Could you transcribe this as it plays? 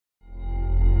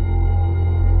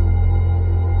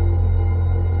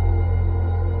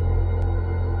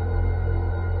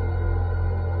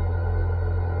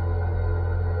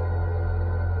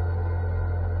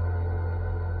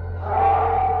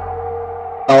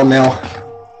Oh no.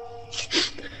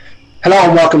 Hello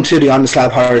and welcome to the On the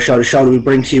Slab Horror Show, the show that we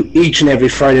bring to you each and every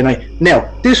Friday night.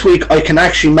 Now, this week I can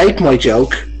actually make my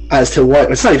joke as to why,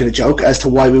 it's not even a joke, as to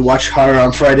why we watch horror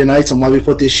on Friday nights and why we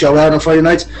put this show out on Friday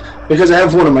nights, because I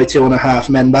have one of my 2.5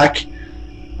 men back.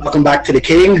 Welcome back to the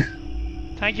King.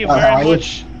 Thank you very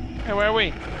much. How are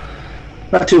we?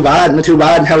 Not too bad, not too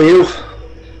bad. How are you?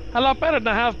 A lot better than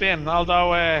I have been,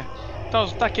 although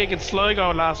that gig in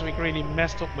Sligo last week really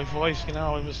messed up my voice, you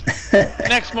know. It was the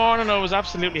next morning I was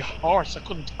absolutely hoarse. I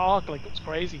couldn't talk, like, it was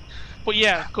crazy. But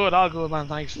yeah, good, all good, man,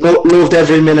 thanks. Loved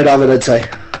every minute of it, I'd say.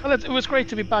 Well, it was great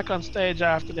to be back on stage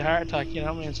after the heart attack, you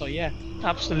know what I mean? So yeah,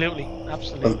 absolutely.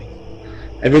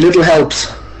 Every little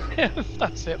helps. Yeah,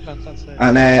 that's it, man, that's it.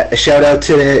 And a shout out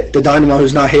to the Dynamo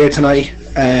who's not here tonight.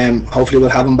 Hopefully we'll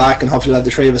have him back, and hopefully we'll have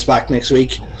the three of us back next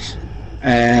week.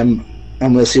 And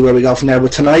we'll see where we go from there.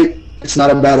 But tonight, it's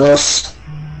not about us.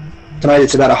 Tonight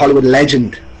it's about a Hollywood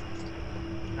legend.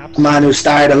 Absolutely. A man who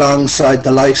starred alongside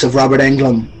the likes of Robert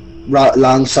Englund,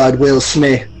 alongside Will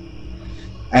Smith.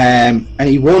 And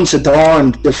he once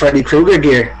adorned the Freddy Krueger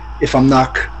gear, if I'm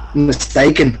not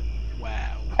mistaken.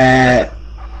 Wow.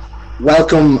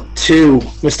 Welcome to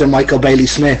Mr. Michael Bailey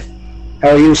Smith. How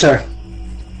are you, sir?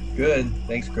 Good,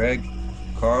 thanks, Greg.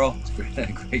 Carl, it's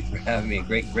great for having me.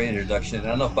 Great introduction. I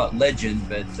don't know about legend,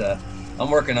 but I'm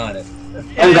working on it.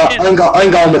 I'm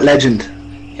going with legend.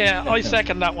 Yeah, I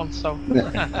second that one. So.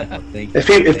 Thank you.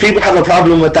 If people have a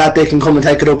problem with that, they can come and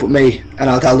take it up with me,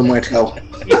 and I'll tell them where to go.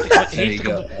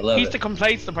 He's the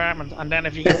complaints department, and then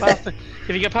if you get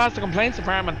past the complaints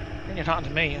department, then you're talking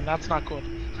to me, and that's not good.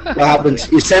 What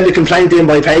happens? You send a complaint in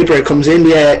by paper, it comes in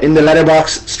the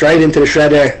letterbox, straight into the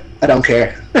shredder. I don't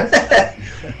care.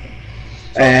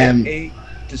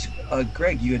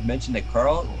 Greg, you had mentioned that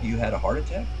Carl, you had a heart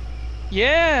attack?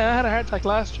 Yeah, I had a heart attack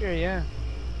last year. Yeah.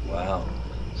 Wow.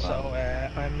 So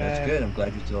I'm. That's good. I'm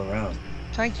glad you're still around.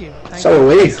 Thank you. So are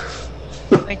we.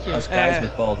 Thank you. Us guys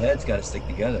with bald heads got to stick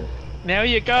together. Now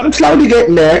you got it. I'm slowly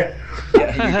getting there. Yeah,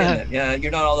 you're getting it. Yeah,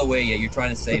 you're not all the way yet. You're trying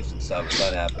to save some stuff. It's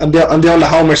not happening. I'm doing the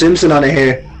Homer Simpson on it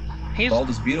here. Bald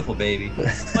is beautiful, baby.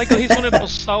 Michael, he's one of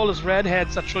those soulless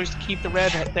redheads that tries to keep the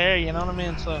redhead there. You know what I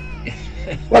mean? So.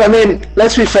 Well, I mean,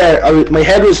 let's be fair. My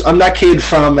head was. I'm that kid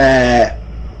from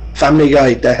Family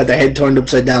Guy that had their head turned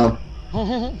upside down.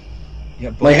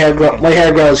 Yeah, my hair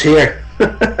grows here.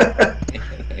 There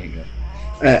you go.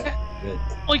 Good.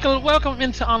 Michael, welcome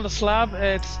into On the Slab.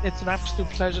 It's an absolute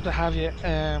pleasure to have you.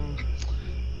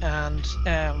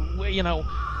 You know,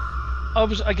 I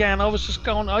was just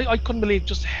going. I couldn't believe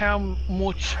just how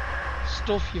much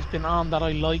stuff you've been on that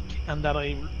I like and that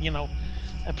I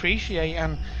appreciate.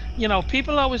 And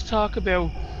people always talk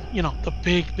about the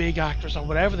big actors or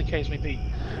whatever the case may be,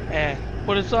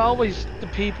 but it's always the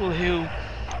people who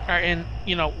are in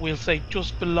we'll say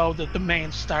just below the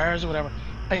main stars or whatever,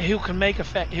 who can make a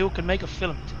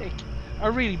film tick. I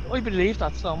believe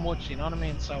that so much, you know what I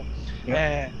mean? So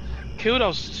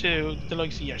kudos to the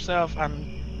likes of yourself and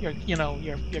your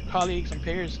colleagues and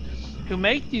peers who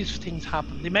make these things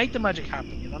happen. They make the magic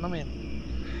happen, you know what I mean?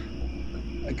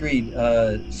 Agreed.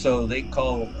 So they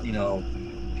call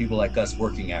people like us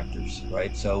working actors,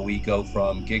 right? So we go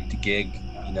from gig to gig.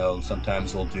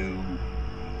 Sometimes we'll do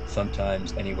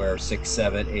anywhere 6,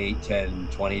 7, 8, 10,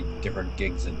 20 different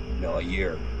gigs in a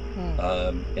year.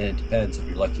 And it depends if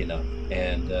you're lucky enough.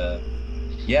 And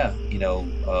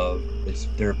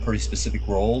they're pretty specific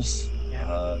roles.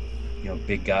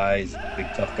 Big guys, big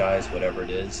tough guys, whatever it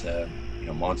is.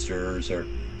 Monsters, or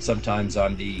sometimes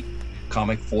I'm the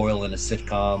comic foil in a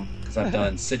sitcom, because I've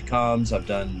done sitcoms, I've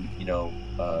done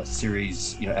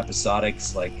series,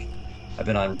 episodics, like I've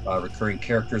been on recurring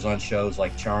characters on shows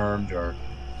like Charmed or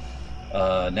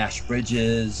Nash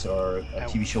Bridges, or a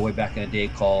TV show way back in the day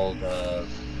called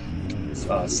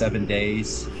 7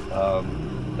 Days.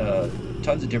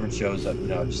 Tons of different shows I've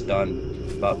just done,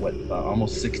 about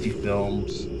almost 60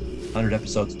 films, 100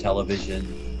 episodes of television,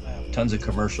 tons of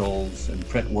commercials and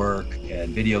print work and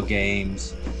video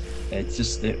games. And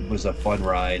it was a fun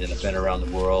ride, and I've been around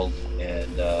the world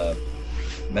and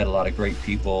met a lot of great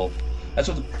people. That's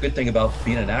what the good thing about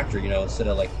being an actor, instead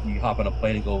of like you hop on a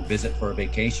plane and go visit for a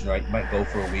vacation, right? You might go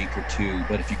for a week or two,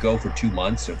 but if you go for 2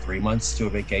 months or 3 months to a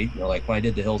vacation, like when I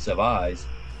did The Hills Have Eyes,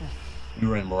 we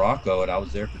were in Morocco and I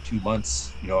was there for 2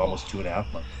 months, almost 2.5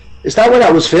 months. Is that where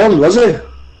that was filmed, was it?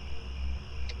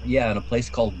 Yeah, in a place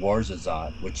called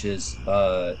Ouarzazate, which is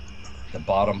the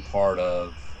bottom part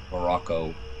of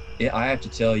Morocco. I have to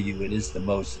tell you, it is the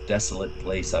most desolate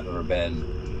place I've ever been.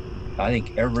 I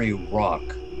think every rock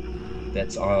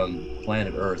that's on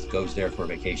planet Earth goes there for a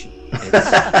vacation.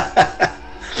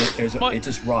 it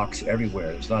just rocks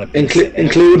everywhere. There's not a bit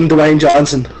including Dwayne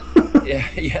Johnson.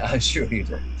 yeah, sure.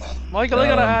 Michael, I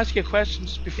gotta ask you a question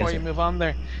just before yes, you move on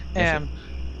there. Yes,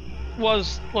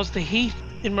 was the heat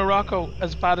in Morocco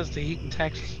as bad as the heat in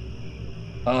Texas?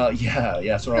 Yeah.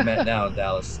 That's where I'm at now in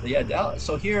Dallas. Yeah, Dallas.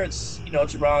 So here it's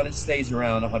it stays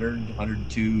around 100,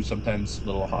 102, sometimes a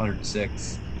little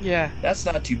 106. Yeah. That's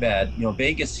not too bad.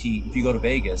 Vegas heat. If you go to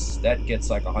Vegas, that gets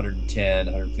like 110,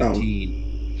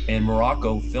 115. And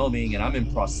Morocco filming, and I'm in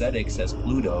prosthetics as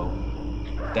Pluto.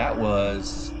 That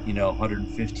was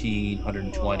 115,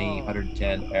 120,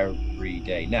 110 every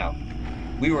day. Now,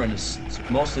 we were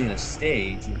mostly in a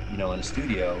stage, in a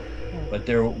studio, but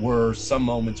there were some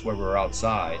moments where we were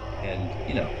outside, and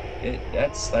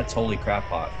that's holy crap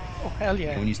hot. Oh hell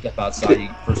yeah! And when you step outside,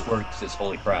 your first word is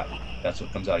holy crap. That's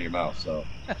what comes out of your mouth. So,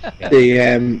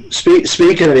 yeah.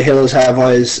 Speaking of The Hills Have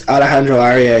Eyes, Alejandro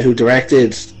Aria, who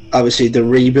directed obviously the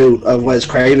reboot of Wes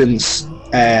Craven's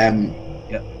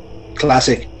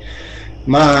classic.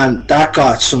 Man, that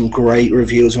got some great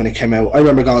reviews when it came out. I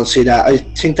remember going to see that. I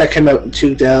think that came out in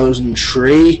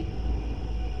 2003,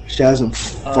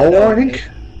 2004, I think.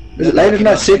 Is it later than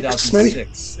that? 6, maybe?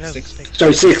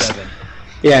 Sorry, 6.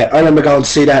 Yeah, I remember going to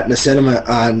see that in the cinema,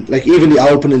 and like even the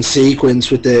opening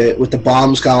sequence with the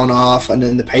bombs going off and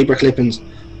then the paper clippings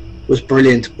was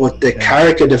brilliant. But the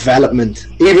character development,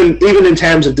 even in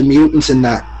terms of the mutants in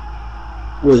that,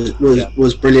 was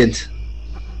brilliant.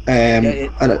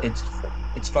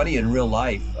 It's funny in real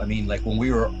life. I mean, like when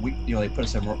they put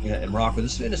us in Morocco.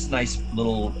 This is in this nice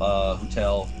little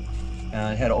hotel,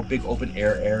 and it had a big open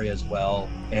air area as well.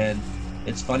 And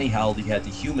it's funny how you had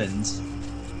the humans,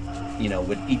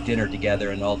 would eat dinner together,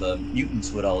 and all the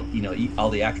mutants would all, eat. All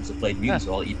the actors that played mutants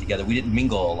would all eat together. We didn't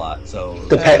mingle a lot, so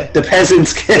the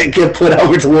peasants get put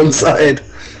over to one side.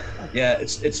 Yeah,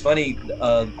 it's funny.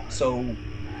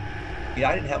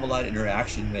 I didn't have a lot of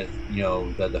interaction with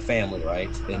the family, right,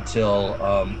 until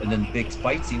and then the big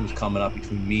fight scene was coming up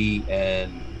between me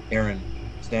and Aaron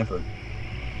Stanford,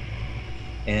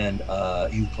 and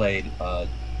he played I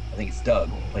think it's Doug.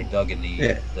 Played Doug in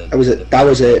that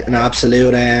was an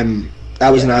absolute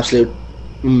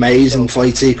amazing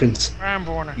fight sequence.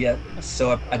 Yeah,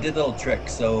 so I did a little trick.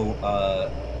 So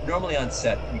normally on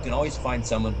set, you can always find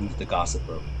someone who's the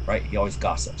gossiper, right? He always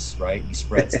gossips, right? He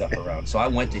spreads stuff around. So I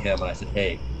went to him and I said,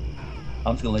 "Hey,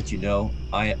 I'm just gonna let you know,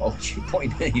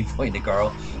 you point to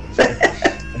Carl."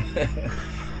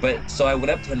 But so I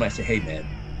went up to him and I said, "Hey man,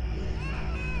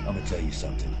 I'm gonna tell you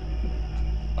something.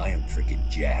 I am freaking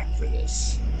jacked for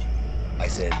this." I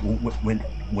said,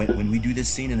 when we do this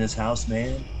scene in this house,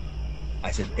 man,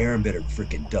 I said, Aaron better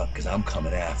freaking duck, because I'm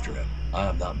coming after him.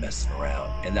 I'm not messing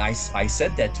around. And I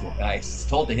said that to him. I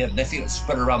told to him. Next thing, it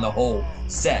spread around the whole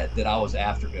set that I was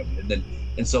after him.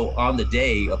 And so on the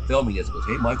day of filming this, he goes,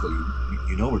 "Hey Michael,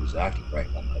 you know we're just acting, right?"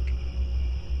 I'm like,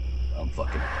 "I'm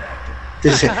fucking acting.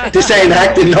 This ain't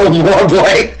acting no more,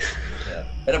 boy."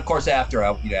 And of course, after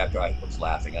I was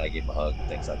laughing and I gave him a hug and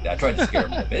things like that, I tried to scare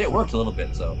him a bit. It worked a little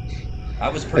bit, so I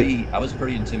was pretty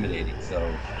intimidating. So,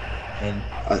 and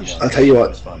I'll tell you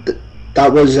what,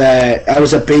 that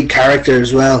was a big character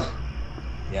as well.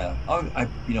 Yeah,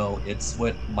 it's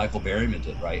what Michael Berryman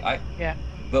did, right?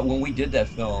 But when we did that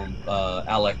film,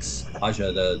 Alex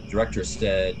Aja, the director,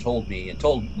 told me and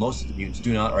told most of the mutants,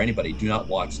 do not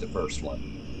watch the first one,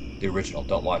 the original.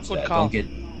 Don't watch that. Call. Don't get.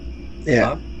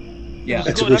 Yeah. Yeah,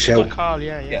 that's a good show. Good call.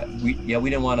 Yeah. We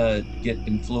didn't want to get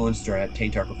influenced or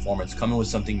taint our performance. Come in with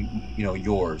something,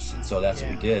 yours. And so that's what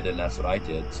we did, and that's what I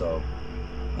did. So,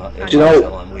 it was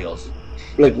on wheels.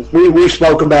 Like we've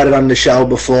spoken about it on the show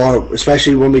before,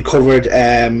 especially when we covered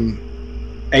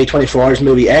A24's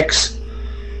movie X.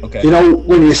 Okay.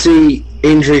 When you see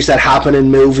injuries that happen in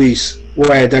movies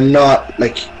where they're not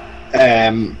like,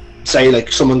 say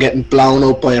like someone getting blown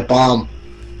up by a bomb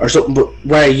or something, but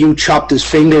where you chopped his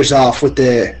fingers off with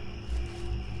the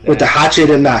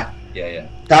hatchet and that. Yeah.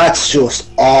 That's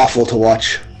just awful to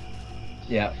watch.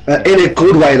 Yeah. In a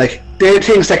good way, like there are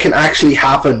things that can actually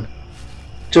happen.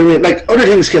 Do you know what I mean? Like other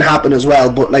things can happen as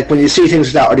well, but like when you see things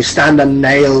like that, or they stand on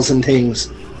nails and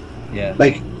things. Yeah.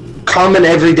 Like common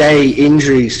everyday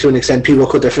injuries to an extent, people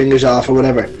cut their fingers off or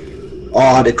whatever.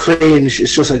 Oh, the cringe!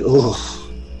 It's just like, ugh.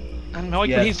 And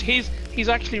Michael, he's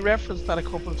actually referenced that a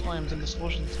couple of times in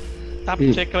discussions. That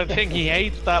particular thing, he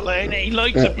hates that. Like, he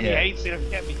likes it, but he hates it.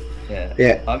 Get me.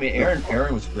 Yeah. I mean,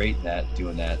 Aaron was great at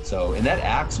doing that. So, and that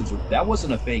axe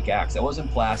wasn't a fake axe. That wasn't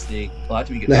plastic. That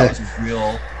was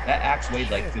real. That axe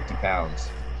weighed like 50 pounds.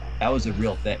 That was a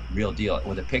real deal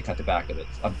with a pick at the back of it.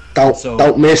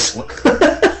 Don't miss.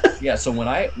 Yeah. So when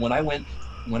I went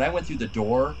through the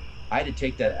door, I had to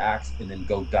take that axe and then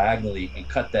go diagonally and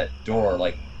cut that door,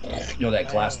 like, you know, that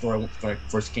glass door when I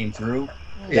first came through.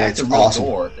 Yeah, That's it's a real awesome.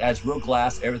 door. It has real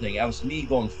glass, everything. That was me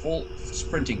going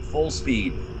sprinting full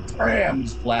speed. I'm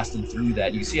just blasting through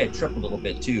that. You can see I trip a little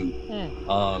bit too.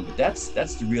 But that's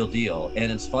the real deal.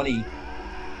 And it's funny,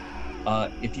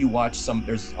 if you watch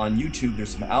there's on YouTube, there's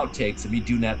some outtakes of me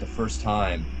doing that the first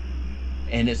time.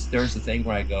 And there's the thing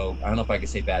where I go, I don't know if I can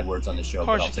say bad words on the show,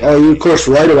 but I'll say, oh, you cursed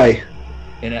right away.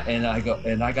 And I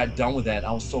got done with that.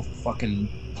 I was so fucking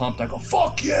pumped. I go,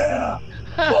 fuck yeah,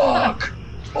 fuck.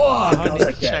 I was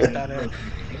like that.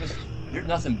 There's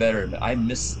nothing better. I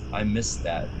miss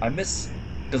that. I miss,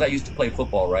 because I used to play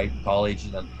football, right, in college,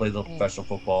 and I played a little professional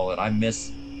football, and I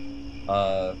miss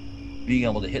being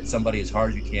able to hit somebody as hard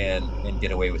as you can and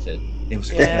get away with it. It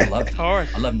was yeah,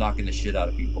 I love knocking the shit out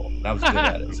of people. And I was good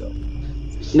at it. So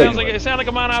sounds like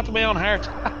a man after my own heart.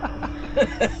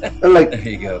 Like, there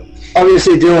you go.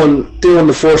 Obviously, doing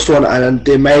the first one and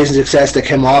the amazing success that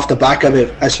came off the back of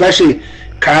it, especially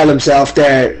Carl himself.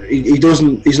 There,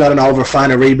 he's not an over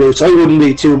fan of reboots. I wouldn't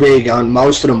be too big on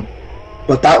most of them,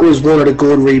 but that was one of the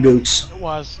good reboots. It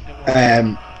was.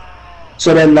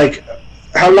 So then, like,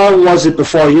 how long was it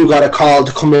before you got a call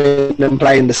to come in and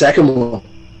play in the second one?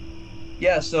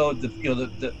 Yeah, so I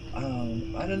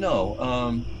don't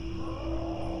know,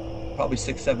 probably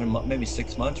 6-7 months, maybe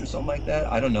 6 months or something like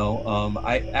that. I don't know.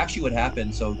 I actually, what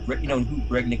happened, so you know who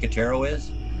Greg Nicotero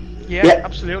is? Yeah,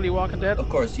 absolutely. Walking Dead. Of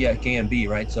course, yeah, KMB,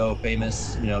 right? So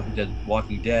famous, you know, he did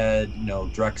Walking Dead, you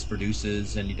know, Drex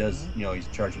produces, and he does, you know, he's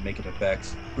in charge of makeup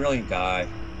effects. Brilliant guy,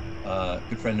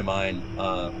 good friend of mine.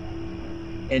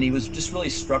 And he was just really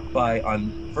struck by,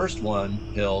 on first one,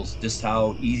 Hills, just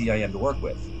how easy I am to work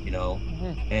with, you know.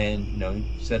 And, you know, he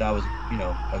said I was, you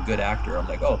know, a good actor. I'm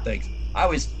like, oh, thanks. I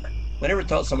always, whenever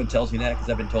someone tells me that, because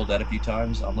I've been told that a few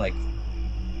times, I'm like,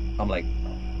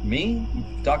 me? You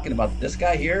talking about this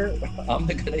guy here? I'm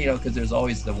the good, you know, because there's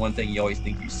always the one thing you always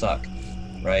think you suck,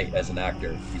 right? As an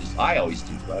actor, I always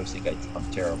do. I always think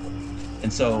I'm terrible.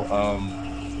 And so,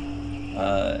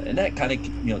 and that kind of,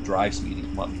 you know, drives me to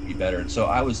want me to be better. And so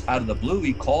I was out of the blue,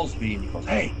 he calls me and he goes,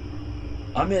 hey,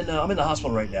 I'm in the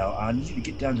hospital right now. I need you to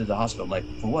get down to the hospital. I'm like,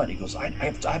 for what? He goes, I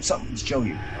have something to show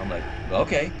you. I'm like,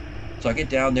 okay. So I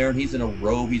get down there and he's in a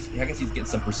robe. I guess he's getting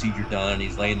some procedure done.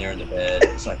 He's laying there in the bed.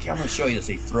 It's like, yeah, I'm gonna show you this.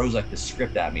 He throws like the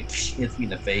script at me, hits me in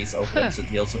the face, opens up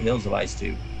Hills of Ice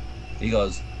too. He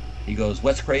goes,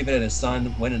 Wes Craven and his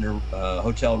son went in a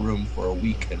hotel room for a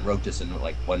week and wrote this in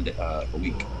like one day, a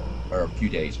week or a few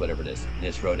days, whatever it is. And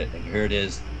just wrote it. And here it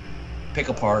is. Pick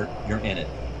a part. You're in it.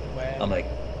 Wow. I'm like,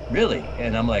 really?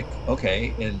 And I'm like,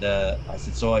 okay. And I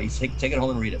said, so I take it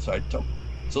home and read it. So I took.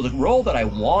 So the role that I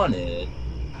wanted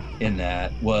in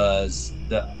that was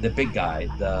the big guy,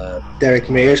 the Derek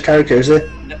Mears character, is it?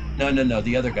 No,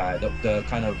 the other guy, the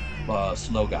kind of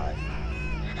slow guy.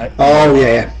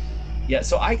 Yeah.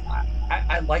 So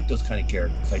I like those kind of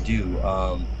characters. I do.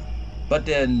 But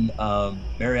then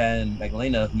Marianne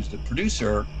Magdalena, who's the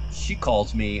producer, she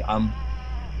calls me. I'm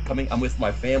with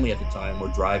my family at the time. We're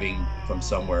driving from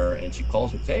somewhere, and she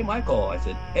calls me. Hey, Michael. I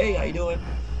said, hey, how you doing?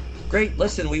 Great.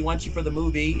 Listen, we want you for the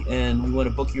movie, and we want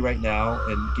to book you right now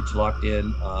and get you locked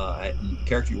in. And the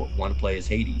character you want to play is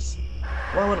Hades.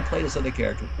 Well, I want to play this other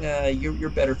character. Yeah, you're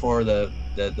better for the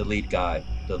lead guy,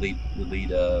 the lead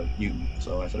mutant.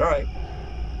 So I said, all right.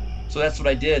 So that's what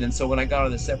I did. And so when I got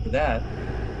on the set for that,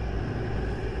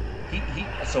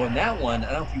 so in that one,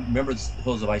 I don't know if you remember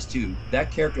Hills of Ice 2,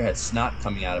 that character had snot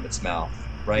coming out of its mouth,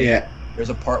 right? Yeah. There's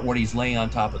a part where he's laying on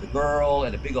top of the girl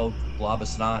and a big old blob of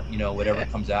snot, you know, whatever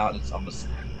comes out. It's almost,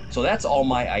 so that's all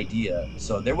my idea.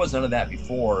 So there was none of that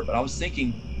before, but I was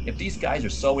thinking, if these guys are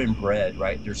so inbred,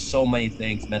 right, there's so many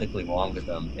things medically wrong with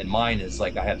them. And mine is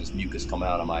like, I have this mucus coming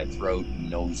out of my throat and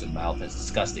nose and mouth, and it's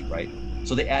disgusting, right?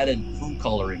 So they added food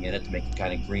coloring in it to make it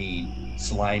kind of green,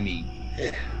 slimy.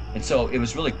 And so it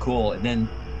was really cool. And then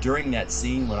during that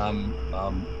scene when I'm,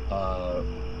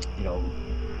 you know,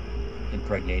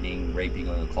 impregnating, raping,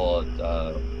 I'm gonna call it,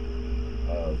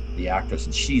 the actress,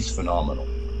 and she's phenomenal.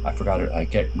 I forgot her. I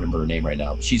can't remember her name right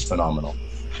now. But she's phenomenal.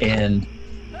 And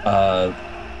I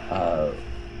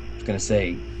was gonna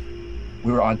say,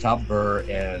 we were on top of her,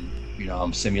 and you know,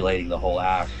 I'm simulating the whole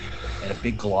act, and a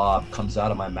big glob comes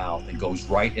out of my mouth and goes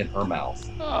right in her mouth.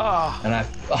 Oh. And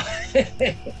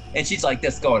and she's like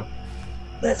this, going,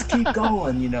 "Let's keep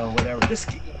going," you know, whatever. Just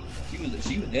keep. She was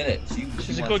in it.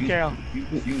 She's a good girl.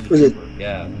 Was it?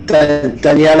 Yeah.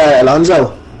 Daniela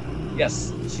Alonso.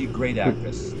 Yes, she's a great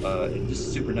actress, and just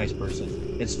a super nice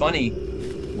person. It's funny,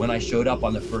 when I showed up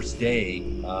on the first day,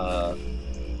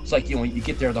 it's like, you know, you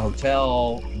get there at the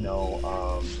hotel, you know,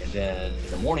 and then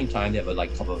in the morning time, they have a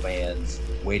couple of vans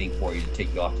waiting for you to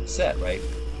take you off to the set, right?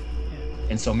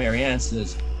 And so Marianne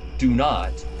says, do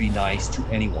not be nice to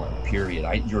anyone, period.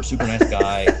 You're a super nice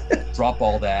guy. Drop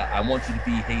all that. I want you to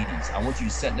be Hades. I want you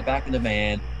to sit in the back of the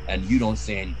van and you don't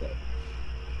say anything.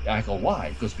 And I go,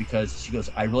 why? Because she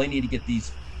goes, I really need to get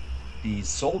these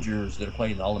soldiers that are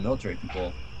playing all the military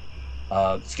people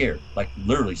scared, like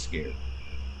literally scared.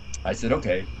 I said,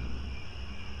 okay.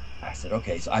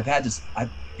 So I've had this,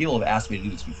 people have asked me to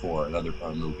do this before in other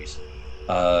movies.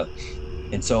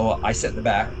 And so I sit in the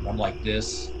back, I'm like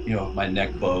this, you know, my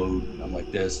neck bowed, I'm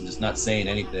like this, and just not saying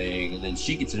anything. And then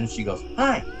she gets in and she goes,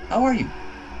 hi, how are you?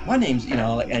 My name's, you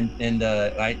know, and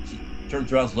she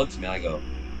turns around and looks at me, and I go,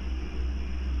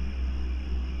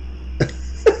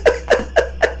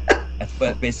 that's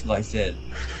what basically I said.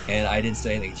 And I didn't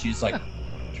say anything. She just like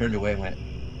turned away and went,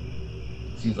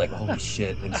 she was like, holy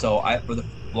shit. And so for the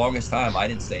longest time, I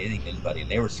didn't say anything to anybody,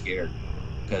 and they were scared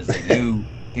because they knew,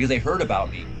 because they heard about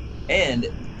me. And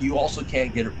you also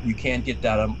can't get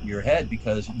that out of your head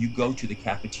because you go to the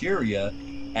cafeteria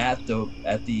at the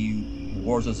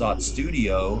Warzazot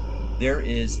studio. There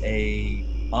is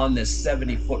on this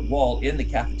 70-foot wall in the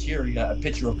cafeteria, a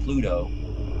picture of Pluto,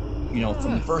 you know,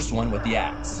 from the first one with the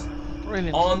axe.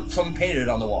 Brilliant. Painted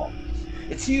on the wall.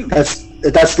 It's huge. That's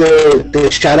the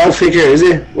shadow figure, is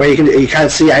it? Where you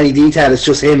can't see any detail. It's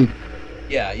just him.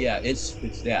 Yeah, it's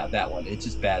that one. It's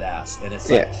just badass, and it's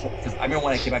like, because I remember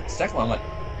when I came back the second one, I'm like,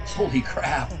 holy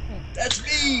crap, that's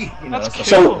me. You know, that's cool.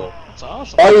 So that's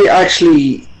awesome.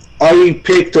 I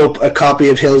picked up a copy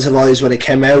of Hills Have Eyes when it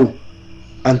came out,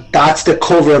 and that's the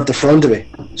cover of the front of it.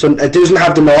 So it doesn't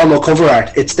have the normal cover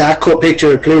art. It's that cut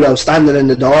picture of Pluto standing in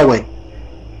the doorway.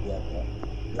 Yeah.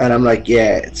 And I'm like,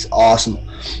 yeah, it's awesome.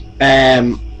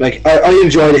 Like I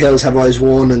enjoy the Hills Have Eyes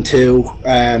 1 and 2.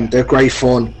 They're great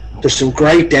fun. There's some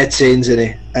great death scenes in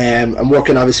it. I'm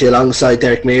working obviously alongside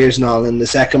Derek Mears and all in the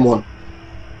second one.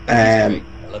 I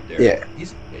love Derek. Yeah,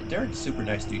 Derek's a super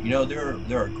nice dude. You know, there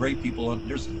are great people.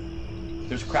 There's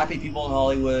crappy people in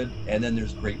Hollywood, and then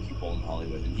there's great people in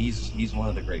Hollywood, and he's one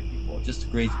of the great people. Just a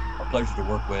pleasure to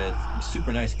work with. He's a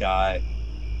super nice guy.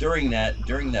 During that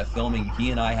filming,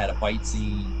 he and I had a fight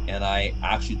scene, and I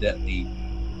accidentally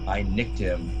nicked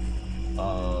him.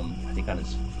 I think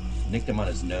nicked him on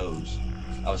his nose.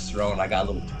 I was thrown. I got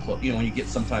a little too close. You know, when you get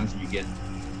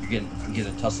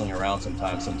tussling around.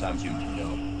 Sometimes you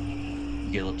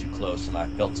get a little too close, and I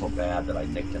felt so bad that I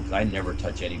nicked him because I never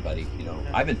touch anybody. You know,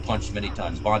 I've been punched many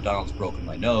times. Von Donald's broken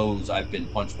my nose. I've been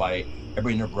punched by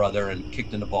everybody and their brother and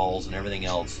kicked in the balls and everything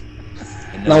else.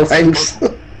 And no thanks.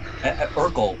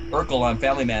 Urkel on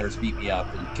Family Matters beat me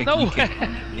up and kicked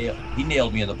me. He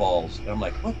nailed me in the balls. And I'm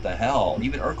like, what the hell?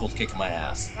 Even Urkel's kicking my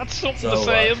ass. That's something to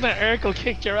say, isn't it? Urkel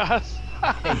kicked your ass.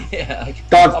 Yeah,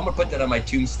 I'm gonna put that on my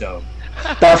tombstone.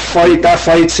 That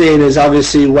fight scene is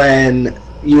obviously when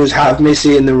you have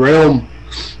Missy in the room,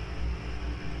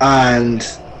 and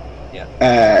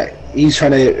he's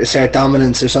trying to assert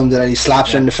dominance or something, and he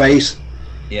slaps her in the face.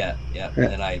 Yeah. And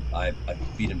then I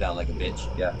beat him down like a bitch.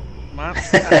 Yeah. Man.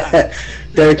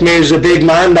 Derek Mears is a big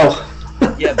man though.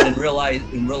 Yeah, but in real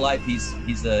life, he's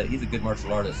a good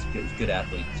martial artist. He's a good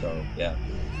athlete. So yeah.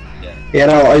 Yeah,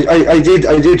 no, I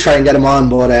did try and get him on,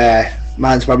 but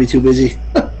man's probably too busy.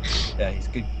 Yeah, he's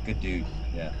a good dude.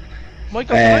 Yeah.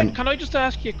 Michael, can I just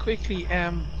ask you quickly,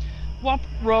 what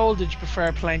role did you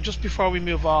prefer playing, just before we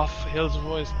move off Hills of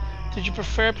Eyes? Did you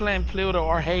prefer playing Pluto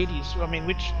or Hades? I mean,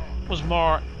 which was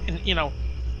more,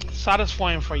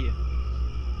 satisfying for you?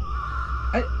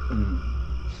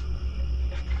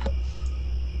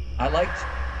 I liked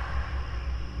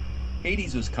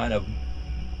Hades. Was kind of,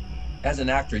 as an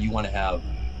actor, you want to have,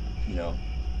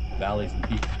 valleys and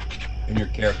peaks in your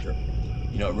character.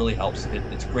 It really helps.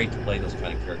 It's great to play those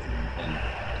kind of characters and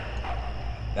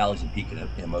valleys and peaks and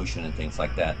emotion and things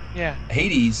like that. Yeah.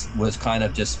 Hades was kind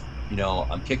of just,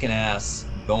 I'm kicking ass,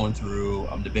 going through,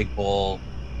 I'm the big bull,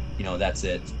 that's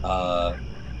it.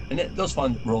 And those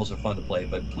roles are fun to play.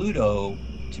 But Pluto,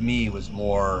 to me, was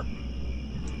more,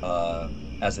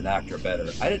 as an actor, better.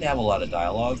 I didn't have a lot of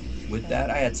dialogue with that.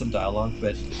 I had some dialogue,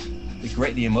 but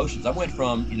the emotions. I went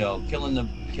from killing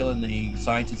the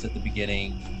scientists at the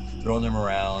beginning, throwing them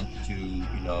around,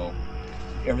 to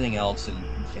everything else, and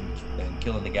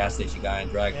killing the gas station guy and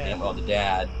dragging him, the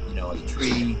dad, the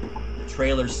tree, the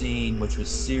trailer scene, which was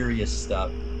serious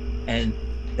stuff, and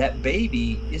that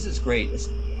baby. This is great.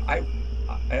 I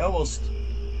almost,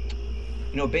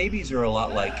 babies are a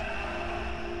lot like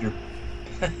your.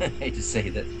 I hate to say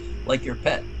that, like your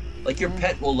pet. like your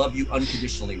pet will love you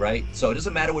unconditionally, right? So it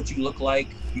doesn't matter what you look like.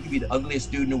 You can be the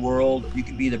ugliest dude in the world. You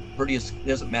can be the prettiest. It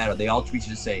doesn't matter. They all treat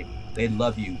you the same. They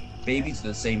love you. Babies are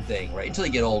the same thing, right? Until they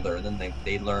get older, and then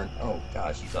they learn, oh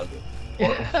gosh, he's ugly.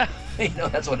 Or,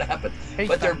 that's what happens.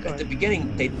 But they're at the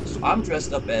beginning. So I'm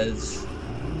dressed up as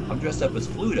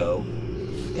Pluto.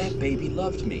 That baby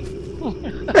loved me.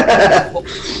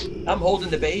 I'm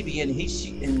holding the baby, and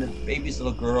the baby's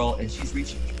little girl, and she's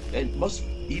reaching, and most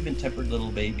even-tempered little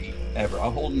baby ever.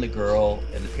 I'm holding the girl,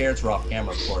 and the parents are off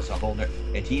camera, of course. I'm holding her,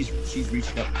 and she's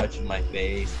reaching up, touching my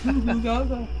face.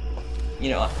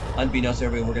 Unbeknownst to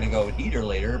everybody, we're gonna go and eat her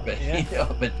later, but it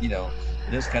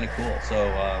is kind of cool.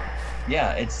 So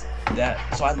it's that.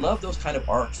 So I love those kind of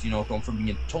arcs. Going from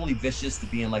being totally vicious to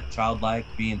being like childlike,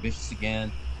 being vicious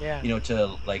again. Yeah.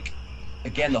 To like.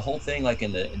 Again, the whole thing, like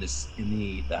in the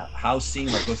house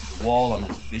scene, where it goes to the wall on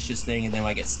this vicious thing, and then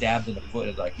when I get stabbed in the foot,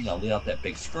 it's like let out that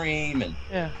big scream, and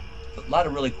a lot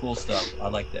of really cool stuff. I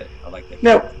like that.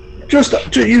 Now,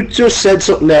 you just said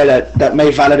something there that may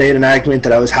validate an argument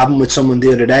that I was having with someone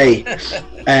the other day.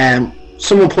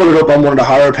 Someone put it up on one of the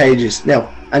horror pages. Now,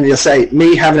 and you'll say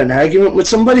me having an argument with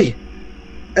somebody.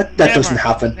 That doesn't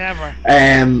happen. Never.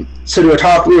 So they were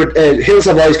talking. Hills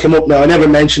Have Eyes came up. Now I never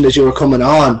mentioned as you were coming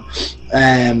on,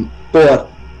 but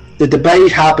the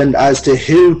debate happened as to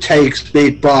who takes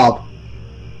Big Bob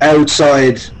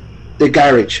outside the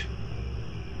garage.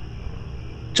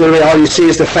 So all you see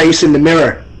is the face in the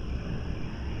mirror.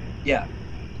 Yeah.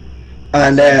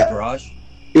 And garage.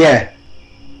 Yeah.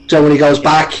 So when he goes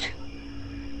back.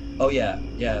 Oh yeah.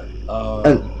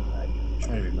 I'm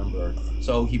trying to remember.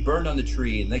 So he burned on the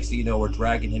tree, and next thing you know, we're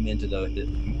dragging him into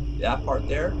that part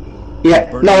there.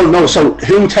 Yeah, no. So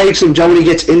who takes him? Joe, when he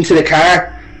gets into the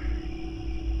car.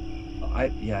 I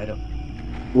don't.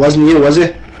 Wasn't you? Was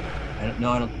it?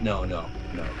 No.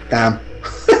 Damn.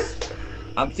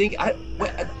 I'm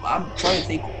trying to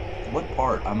think what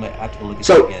part. I'm gonna have to look at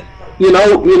it again. You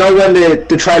know when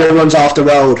the trailer runs off the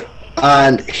road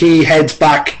and he heads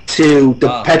back to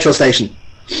the petrol station.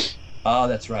 Oh,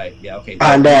 that's right. Yeah. Okay.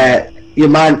 And your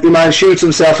man shoots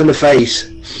himself in the face,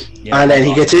 and then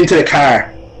he gets into the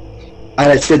car,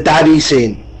 and it's the daddy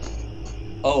scene.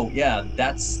 Oh yeah,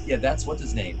 that's what's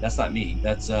his name. That's not me.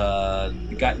 That's the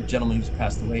gentleman who's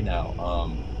passed away now.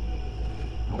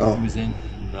 He was in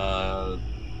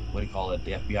what do you call it?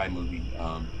 The FBI movie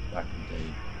back in the day.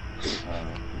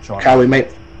 Carl, we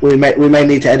may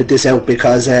need to edit this out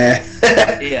because I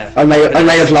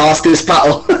may have lost this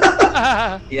battle.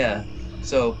 Yeah.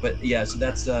 So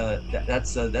that's the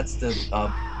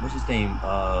what's his name?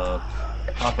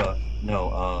 Papa.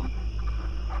 No.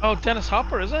 Oh, Dennis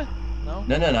Hopper, is it? No,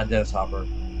 not Dennis Hopper.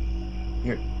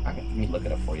 Here, let me look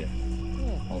it up for you.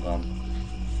 Hold on.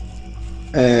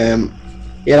 I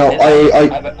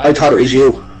thought it was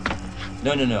you.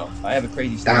 No. I have a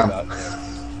crazy story about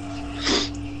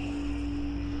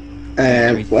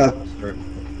it. Well,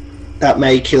 that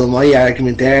may kill my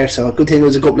argument there. So a good thing it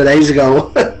was a couple of days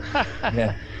ago.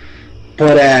 Yeah.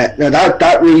 But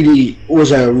that really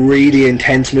was a really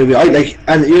intense movie.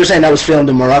 And you're saying that was filmed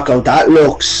in Morocco. That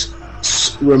looks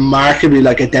remarkably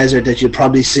like a desert that you'd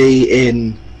probably see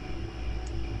in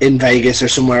Vegas or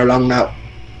somewhere along that.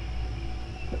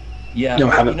 Yeah.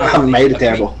 I haven't made it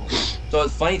there, but. So the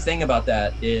funny thing about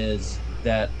that is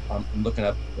that I'm looking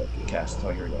up the cast.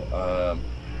 Oh, here we go.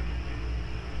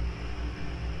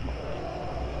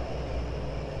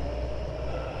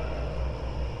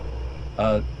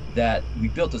 That we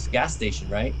built this gas station,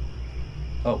 right?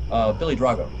 Billy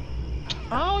Drago.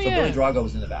 Oh, so yeah. Billy Drago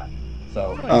was in the back.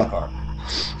 So in the car.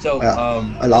 So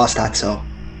I lost that. So.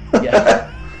 Yeah.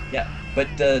 But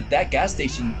that gas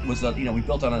station was we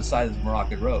built on the side of the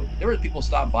Moroccan road. There were people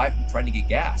stopping by from trying to get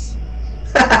gas.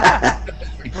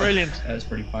 Brilliant. That was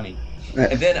pretty funny.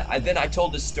 And then I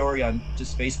told this story on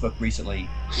just Facebook recently.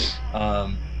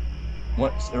 There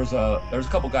was a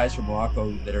couple guys from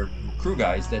Morocco that are crew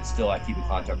guys that still I keep in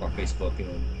contact on Facebook, and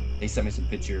they sent me some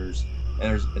pictures.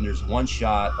 And there's one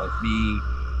shot of me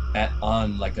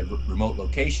on like a remote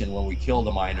location where we kill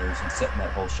the miners and setting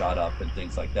that whole shot up and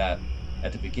things like that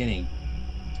at the beginning.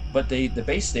 But the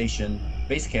base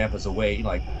camp is away,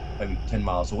 like maybe 10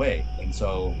 miles away, and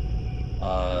so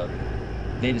for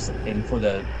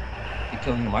the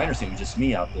killing the miners scene was just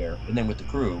me out there, and then with the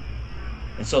crew.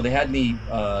 And so they had me,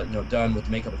 done with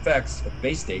the makeup effects at the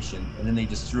base station, and then they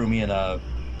just threw me in a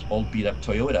old beat-up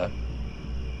Toyota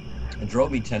and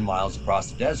drove me 10 miles across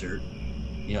the desert,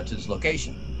 to this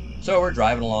location. So we're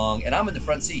driving along, and I'm in the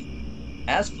front seat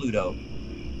as Pluto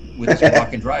with this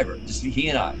Moroccan driver, just he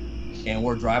and I. And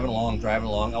we're driving along.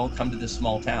 I'll come to this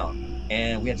small town,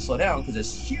 and we had to slow down because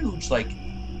this huge, like,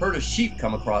 herd of sheep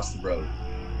come across the road,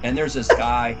 and there's this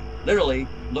guy, literally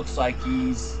looks like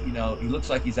he's, he looks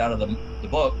like he's out of the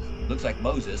book, looks like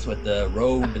Moses with the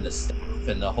robe and the staff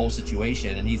and the whole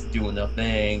situation, and he's doing the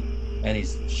thing, and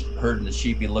he's herding the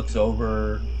sheep. He looks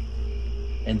over,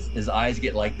 and his eyes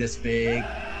get like this big,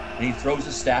 and he throws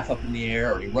his staff up in the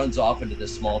air, or he runs off into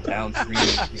this small town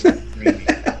screaming.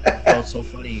 Oh, it's so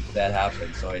funny that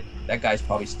happened. So that guy's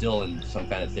probably still in some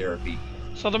kind of therapy.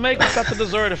 So the makeup got the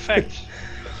desired effect,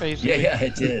 basically. Yeah,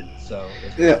 it did. So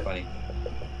it's pretty funny.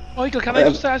 Michael, can I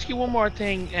just ask you one more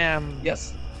thing?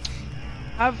 Yes.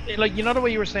 Like, you know the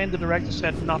way you were saying the director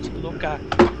said not to look at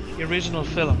the original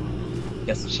film?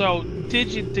 Yes. So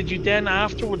did you then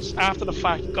afterwards, after the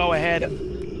fact, go ahead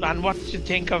and what did you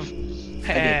think of?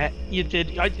 You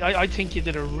did. I think you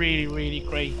did a really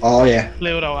great. Oh yeah.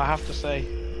 Pluto, I have to say.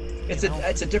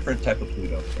 It's a different type of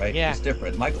Pluto, right? Yeah. It's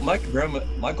different. Michael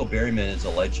Berryman is a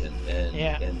legend,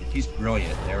 and he's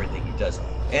brilliant in everything he does,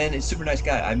 and he's a super nice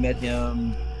guy. I met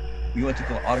him. We went to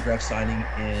go autograph signing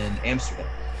in Amsterdam.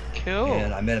 Cool.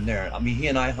 And I met him there. I mean, he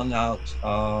and I hung out,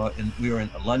 and we were in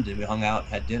London. We hung out,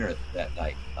 had dinner that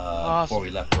night awesome. before we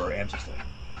left for Amsterdam.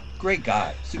 Great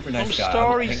guy, super nice guy.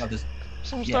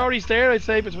 Some stories there, I'd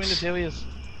say, between the two of you.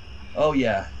 Oh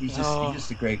yeah, he's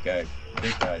just a great guy.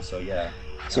 Great guy. So yeah.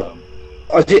 So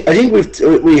I think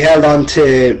we held on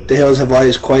to The Hills Have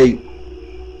Eyes quite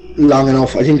long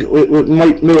enough. I think we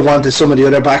might move on to some of the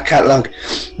other back catalogue.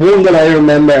 One that I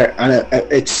remember, and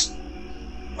it's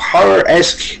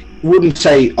horror-esque, wouldn't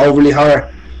say overly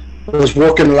horror, was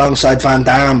working alongside Van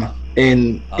Damme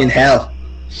in Hell.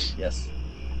 Yes.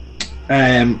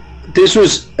 This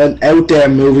was an out there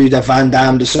movie that Van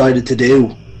Damme decided to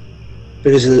do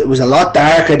because it was a lot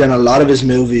darker than a lot of his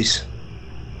movies.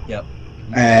 Yep.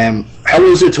 How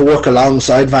is it to work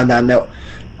alongside Van Damme? Now,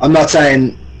 I'm not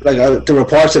saying, like, the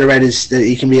reports that I read is that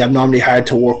he can be abnormally hard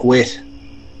to work with.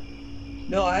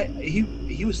 No, he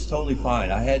was totally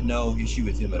fine. I had no issue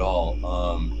with him at all.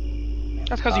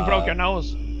 That's because he broke your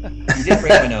nose. He did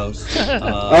break my nose.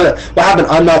 What happened?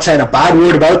 I'm not saying a bad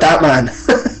word about that man.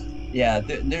 Yeah,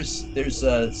 there's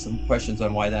some questions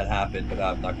on why that happened, but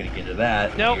I'm not going to get into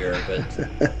that here. But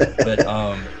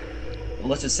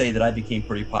let's just say that I became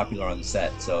pretty popular on the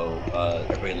set, so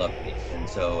everybody loved me, and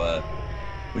so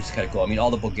which is kind of cool. I mean,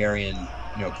 all the Bulgarian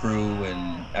crew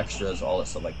and extras, all that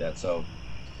stuff like that. So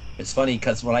it's funny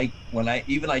because when I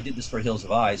did this for Hills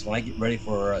of Eyes, when I get ready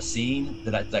for a scene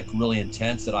that's like really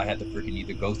intense, that I have to freaking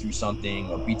either go through something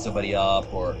or beat somebody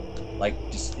up, or like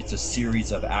just it's a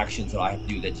series of actions that I have to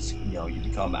do that just you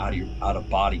become out of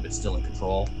body but still in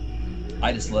control.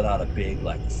 I just let out a big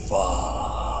like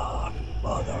fuck,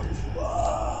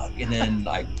 motherfuck, and then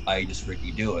I just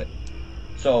freaking do it.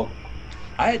 So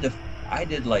I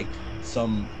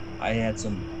had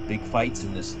some big fights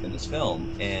in this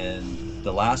film, and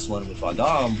the last one with Van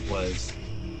Damme was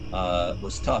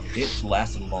tough. It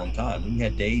lasted a long time. We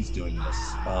had days doing this,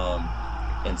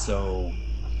 and so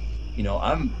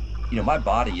my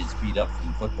body is beat up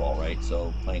from football, right?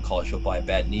 So playing college football, I have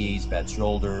bad knees, bad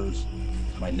shoulders,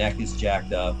 my neck is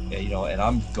jacked up, and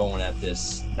I'm going at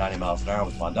this 90 miles an hour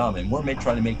with Van Damme, and we're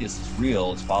trying to make this as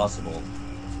real as possible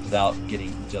without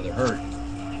getting each other hurt.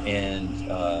 And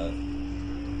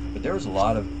but there was a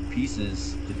lot of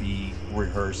pieces to be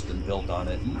rehearsed and built on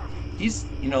it. And he's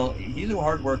a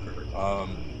hard worker.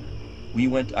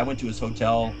 I went to his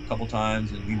hotel a couple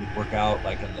times, and we would work out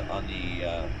like on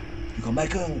the you go,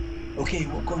 Michael, okay,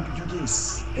 we're going to do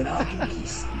this, and I'll do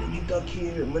this, and then you duck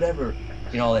here, whatever,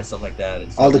 all that stuff like that.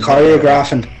 And all the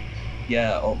choreographing.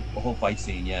 Yeah, a whole fight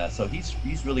scene. Yeah, so he's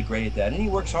really great at that, and he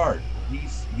works hard.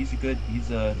 He's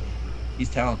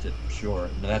talented for sure,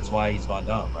 and that's why he's Van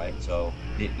Damme, right? So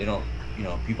they don't,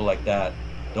 people like that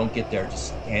don't get there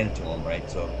just hand it to him, right?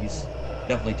 So he's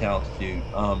definitely talented dude.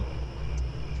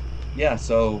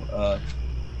 So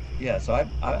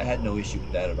I had no issue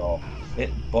with that at all.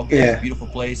 Bulgaria's a beautiful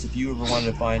place. If you ever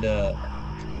wanted to find a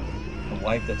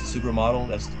wife that's a supermodel,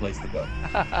 that's the place to go.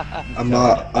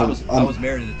 I was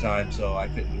married at the time, so I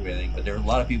couldn't do anything. But there were a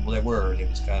lot of people that were, and it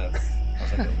was kind of. I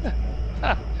was like,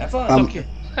 have fun. Okay.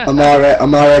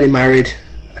 I'm already married.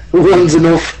 One's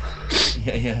enough.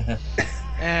 Yeah.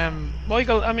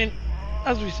 Michael, I mean,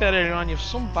 as we said earlier on, you have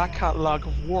some back catalogue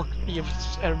of work. You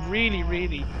have a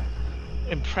really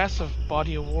impressive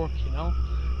body of work,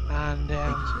 and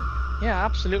yeah,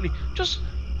 absolutely. Just,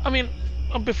 I mean,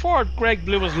 before Greg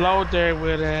blew his load there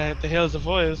with The Hills of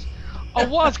Eyes, I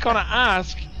was gonna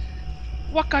ask,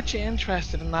 what got you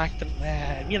interested in acting?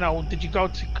 Did you go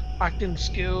to acting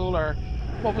school, or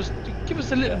what was? Give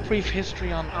us a little brief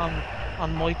history on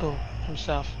Michael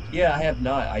himself. Yeah, I have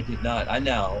not. I did not.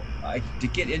 To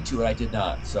get into it, I did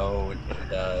not. So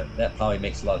that probably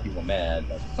makes a lot of people mad.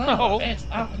 Like, son of a bitch,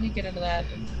 how can you get into that?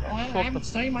 And, I haven't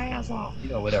studied my ass off,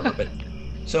 whatever. But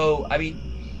so, I mean,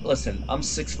 listen, I'm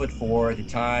 6'4" at the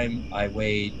time. I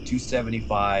weighed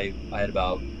 275. I had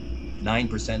about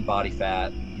 9% body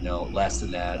fat, less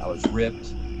than that. I was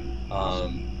ripped.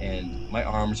 And my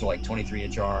arms were like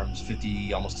 23-inch arms,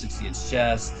 50, almost 60-inch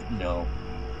chest,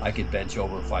 I could bench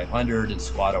over 500 and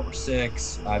squat over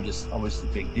 6. I was a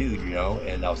big dude,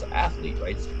 and I was an athlete,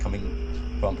 right? Coming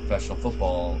from professional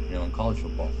football, and college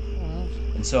football.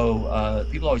 Mm-hmm. And so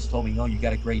people always told me, you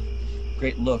got a great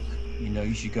look.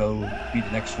 You should go be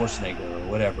the next Schwarzenegger or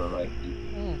whatever, right?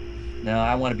 Now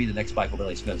I want to be the next Michael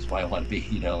Billy Smith is what I want to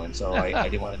be, and so I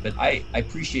didn't want to, but I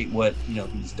appreciate what,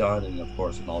 he's done, and of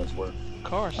course, and all his work. Of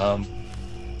course.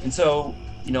 And so,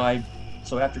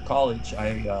 so after college,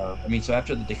 so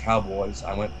after the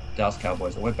Dallas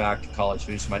Cowboys, I went back to college,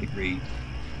 finished my degree,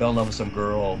 fell in love with some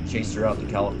girl, chased her out to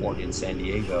California and San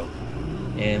Diego.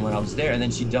 And when I was there, and then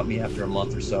she dumped me after a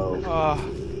month or so.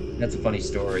 That's a funny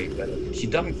story, but she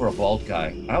dumped me for a bald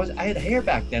guy. I had hair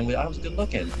back then, I was good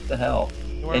looking. What the hell?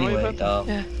 Anyway,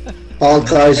 bald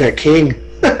guys are king.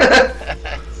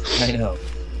 I know.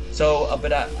 So,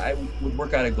 but I would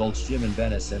work out at Gold's Gym in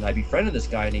Venice, and I befriended this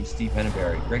guy named Steve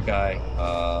Henneberry. Great guy.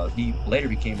 He later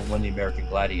became one of the American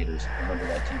Gladiators. I remember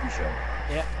that TV show.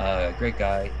 Yeah. Great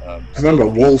guy. I remember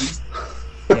Wolf.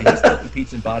 He still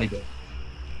competes in bodybuilding.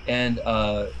 And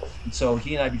so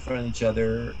he and I befriended each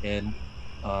other, and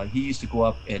he used to go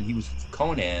up, and he was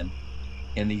Conan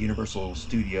in the Universal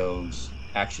Studios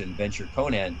action adventure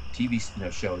Conan TV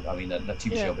show. I mean, not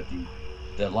TV show, but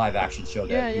the live action show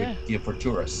that we would give for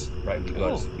tourists, right? We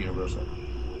go to Universal,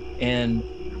 and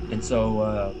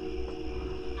so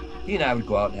he and I would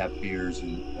go out and have beers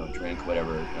and drink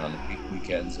whatever on the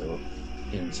weekends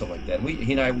and stuff like that.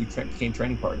 He and I became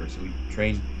training partners. We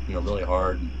trained really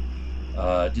hard,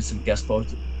 and did some guest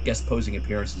posing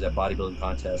appearances at bodybuilding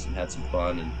contests and had some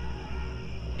fun.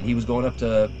 And he was going up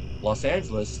to Los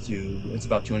Angeles it's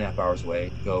about 2.5 hours away,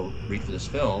 to go read for this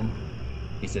film.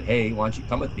 He said, hey, why don't you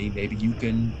come with me? Maybe you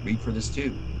can read for this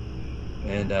too.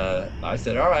 And I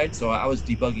said, all right. So I was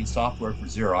debugging software for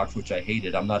Xerox, which I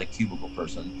hated. I'm not a cubicle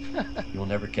person. You'll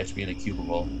never catch me in a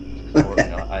cubicle. Or,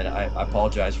 I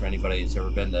apologize for anybody that's ever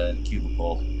been to a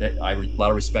cubicle. I have a lot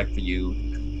of respect for you.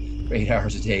 8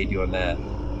 hours a day doing that.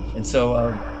 And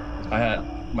so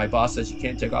my boss says, you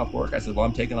can't take off work. I said, well,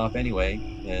 I'm taking off anyway,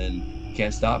 and you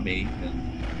can't stop me.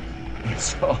 And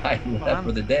so I left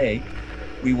for the day.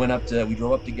 We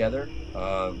drove up together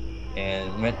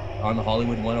and went on the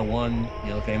Hollywood 101,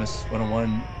 the famous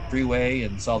 101 freeway,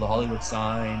 and saw the Hollywood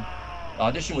sign. The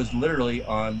audition was literally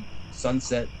on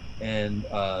Sunset and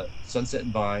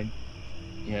Vine.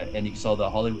 Yeah, and you saw the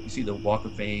Hollywood, you see the Walk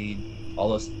of Fame, all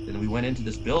this. And we went into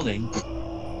this building,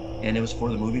 and it was for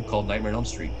the movie called Nightmare on Elm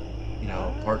Street,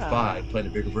 Part 5, playing a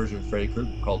bigger version of Freddy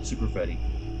Krueger called Super Freddy.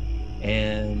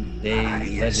 And they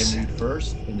let him read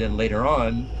first, and then later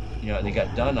on, they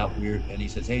got done up weird, and he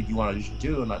says, hey, do you want to audition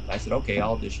too? And I said, okay,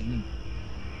 I'll audition. And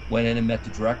went in and met the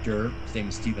director. His name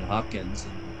is Stephen Hopkins,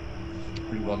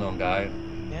 pretty well-known guy.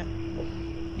 Yeah.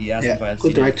 He asked me if I had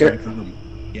seen any Freddy Krueger.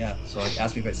 Yeah, so he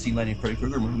asked me if I'd seen any Freddy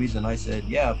Krueger movies, and I said,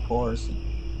 yeah, of course. And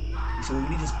he said, well, we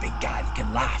need this big guy that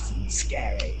can laugh and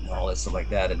scary and all this stuff like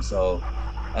that. And so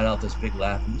I let out this big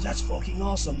laugh. And he goes, that's fucking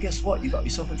awesome. Guess what? You got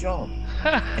yourself a job.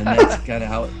 And that's kind of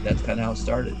how it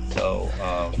started. So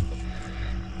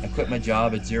I quit my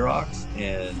job at Xerox,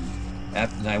 and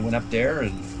I went up there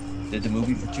and did the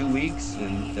movie for 2 weeks,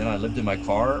 and then I lived in my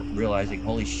car, realizing,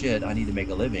 holy shit, I need to make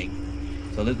a living.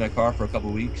 So I lived in my car for a couple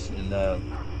of weeks, and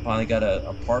finally got an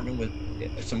apartment with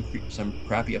some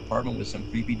crappy apartment with some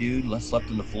creepy dude. Slept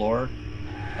on the floor,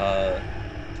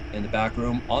 in the back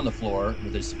room, on the floor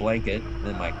with this blanket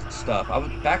and my stuff.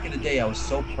 Back in the day, I was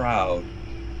so proud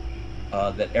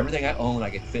that everything I own,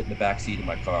 I could fit in the back seat of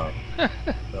my car.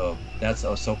 So I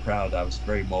was so proud. I was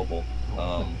very mobile.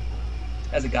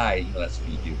 As a guy, that's what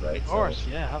you do, right? Of course,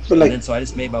 yeah, absolutely. And then so I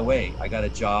just made my way. I got a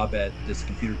job at this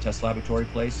computer test laboratory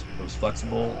place. It was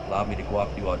flexible, allowed me to go out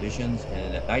and do auditions.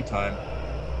 And at nighttime,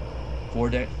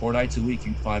 4 nights a week,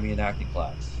 you'd find me in acting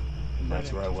class. And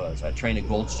that's where I was. I trained at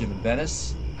Gold's Gym in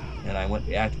Venice, and I went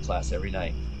to acting class every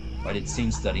night. I did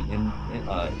scene study,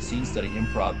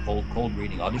 improv, cold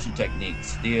reading, audition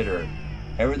techniques, theater,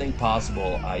 everything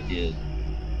possible I did.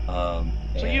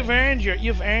 So you've earned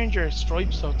your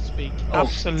stripes, so to speak.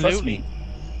 Absolutely. Trust me.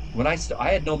 When I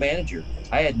had no manager.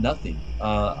 I had nothing.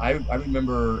 I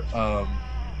remember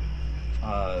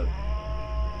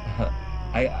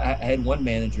I had one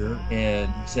manager,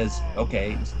 and he says,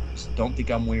 "Okay, don't think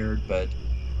I'm weird, but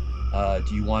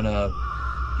do you want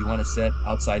to sit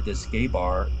outside this gay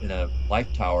bar in a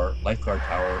lifeguard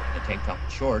tower, in a tank top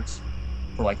and shorts,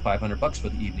 for like $500 for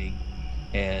the evening,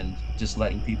 and just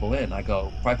letting people in?" I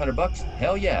go, $500?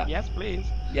 Hell yeah. Yes, please.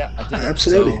 Yeah, I did it.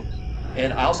 Absolutely. So,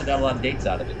 and I also got a lot of dates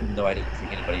out of it, even though I didn't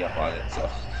pick anybody up on it. So,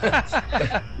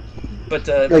 but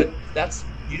that's,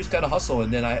 you just got to hustle.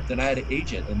 And then I had an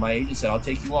agent, and my agent said, "I'll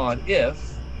take you on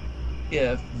if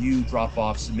you drop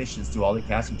off submissions to all the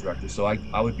casting directors." So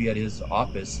I would be at his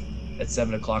office at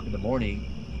 7 o'clock in the morning,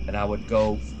 and I would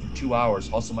go for 2 hours,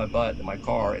 hustle my butt in my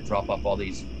car, and drop off all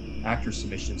these actor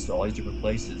submissions to all these different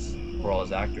places for all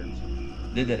his actors.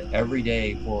 Did that every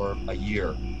day for a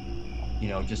year,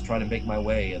 just trying to make my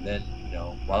way. And then,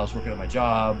 while I was working at my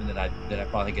job, and then I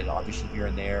finally get an audition here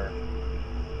and there.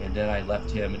 And then I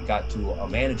left him and got to a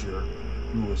manager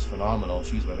who was phenomenal.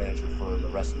 She was my manager for the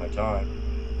rest of my time.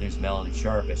 Her name's Melanie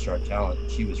Sharp at Sharp Talent.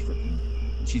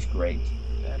 She's great.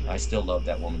 I still love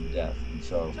that woman to death. And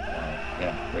so,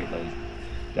 great lady.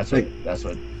 That's what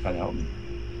kind of helped me.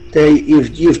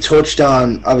 You've touched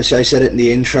on, obviously I said it in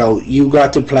the intro, you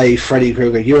got to play Freddy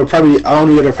Krueger. You were probably the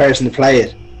only other person to play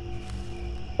it,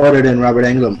 other than Robert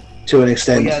Englund, to an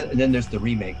extent. Well, yeah, and then there's the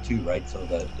remake too, right? So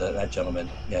that gentleman,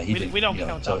 he did. We don't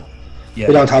count that one. Yeah,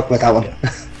 we don't talk about that one.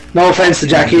 Yeah. No offense to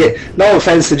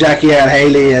Jackie and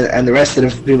Haley and the rest of the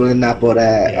people in that, but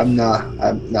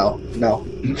no.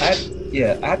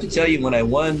 I have to tell you, when I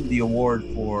won the award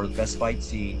for the best fight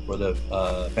scene for the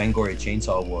Fangoria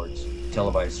Chainsaw Awards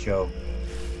televised show,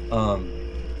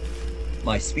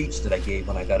 my speech that I gave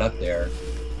when I got up there,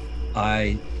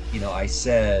 I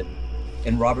said,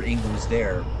 and Robert Englund was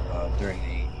there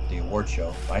during the award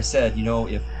show. I said,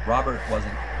 if Robert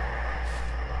wasn't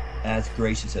as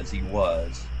gracious as he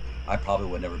was, I probably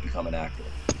would never become an actor,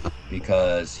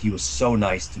 because he was so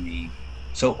nice to me,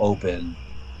 so open.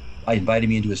 I invited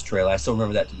me into his trailer. I still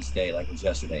remember that to this day, like it was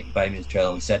yesterday. He invited me to his trailer,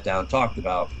 and we sat down and talked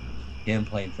about him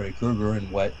playing Freddy Krueger and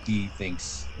what he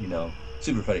thinks,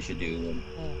 Super Freddy should do, and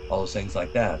all those things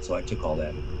like that. So I took all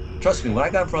that. Trust me, when I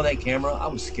got in front of that camera, I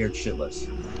was scared shitless.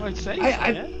 I'd say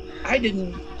I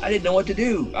didn't know what to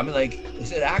do. I mean, like, they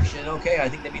said action, okay, I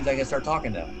think that means I can start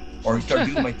talking now, or start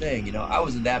doing my thing. I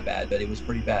wasn't that bad, but it was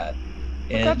pretty bad.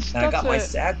 And I got my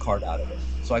SAG card out of it.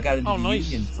 So I got into the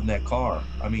union from that car.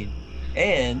 I mean,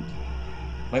 and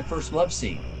my first love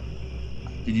scene.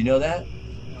 Did you know that?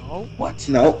 No. What?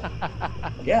 No.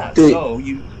 Yeah. So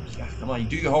you come on, you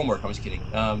do your homework. I'm just kidding.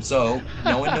 So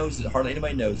no one knows this. Hardly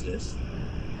anybody knows this.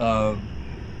 So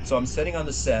I'm sitting on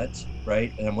the set,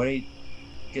 right, and I'm going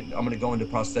to go into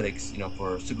prosthetics,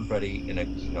 for Super Freddy in a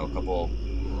couple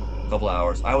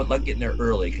hours. I would like getting there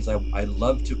early, because I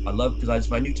love because it's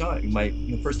my new time, my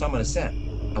first time on a set.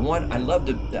 I love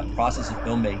that process of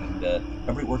filmmaking,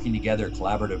 everybody working together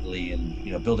collaboratively,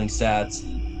 and building sets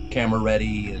and camera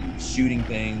ready and shooting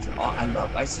things.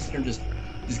 I sit there and just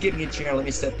give me a chair, let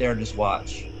me sit there and just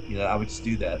watch. I would just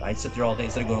do that. I'd sit there all day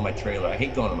instead of going to my trailer. I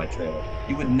hate going to my trailer.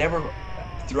 You would never,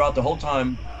 throughout the whole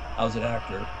time I was an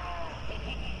actor,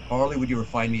 hardly would you ever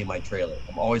find me in my trailer.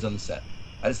 I'm always on the set.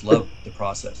 I just love the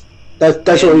process.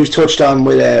 That's what we've touched on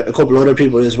with a couple of other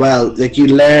people as well. Like, you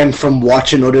learn from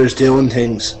watching others doing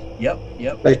things. Yep.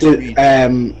 Like,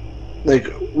 like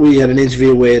we had an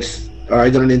interview I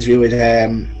done an interview with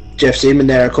Jeff Seaman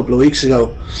there a couple of weeks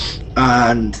ago,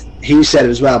 and he said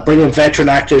as well, bringing veteran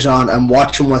actors on and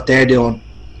watching what they're doing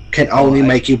can only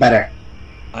make you better.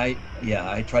 I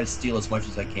try to steal as much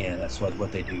as I can. That's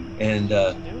what they do. And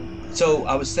so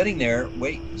I was sitting there,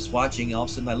 just watching, and all of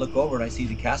a sudden I look over and I see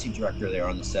the casting director there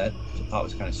on the set, which I thought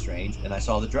was kind of strange. And I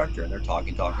saw the director, and they're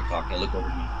talking. I look over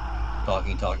to me,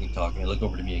 talking. I look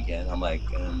over to me again. I'm like,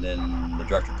 and then the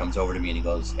director comes over to me and he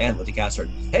goes, and with the cast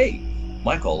started, "Hey,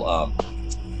 Michael,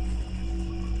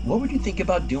 what would you think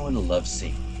about doing a love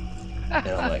scene?" And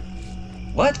I'm like,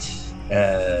 "What?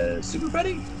 Super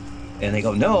Freddy?" And they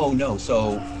go, No.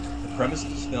 So the premise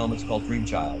of this film, it's called Dream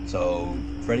Child. So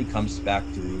Freddy comes back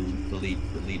through the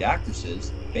lead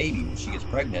actress's baby when she gets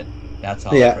pregnant. That's how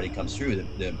Freddy comes through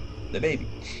the baby.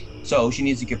 So she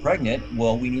needs to get pregnant.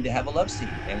 Well, we need to have a love scene,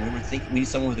 and we were thinking we need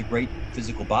someone with a great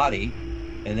physical body,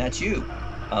 and that's you.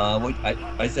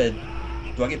 I said,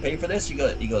 "Do I get paid for this?" He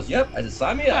goes, "Yep." I said,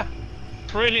 "Sign me up."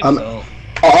 Brilliant. I'm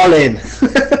all in.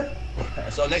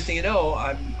 So next thing you know,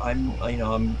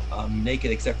 I'm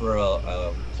naked except for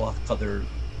a cloth colored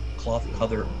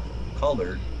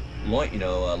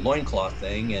loincloth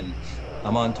thing, and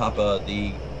I'm on top of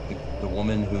the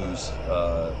woman who's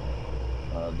the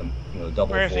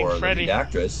double for the lead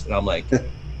actress, and I'm like,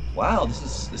 wow,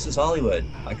 this is Hollywood.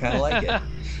 I kind of like it.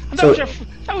 And So-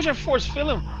 that was your first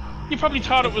film. You probably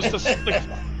thought it was this like,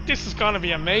 this is gonna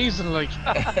be amazing. Like,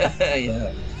 Yeah,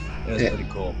 it was Yeah. pretty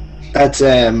cool. That's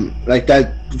like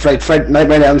that. Like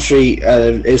Nightmare on Elm Street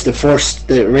is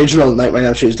the original Nightmare on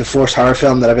Elm Street is the first horror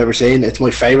film that I've ever seen. It's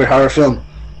my favorite horror film,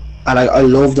 and I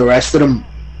love the rest of them.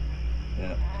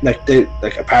 Yeah.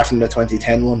 Like apart from the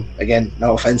 2010 one. Again,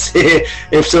 no offense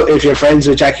if you're friends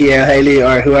with Jackie L. Haley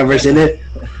or whoever's in it,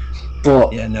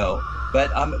 but Yeah, no. But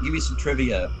I'm gonna give you some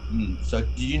trivia. So,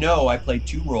 did you know I played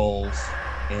 2 roles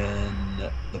in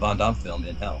the Van Damme film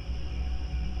In Hell?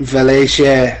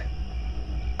 Valencia,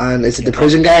 and is it the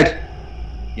prison guard?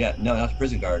 Yeah, no, not the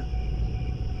prison guard.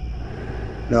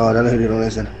 No, I don't know who the other one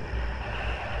is then.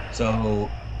 So,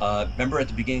 remember at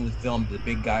the beginning of the film, the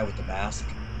big guy with the mask?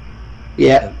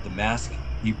 Yeah, The mask.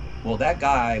 That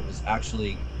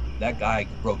guy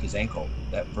broke his ankle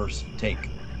that first take.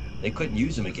 They couldn't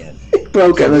use him again,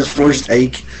 broke on his first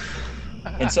take.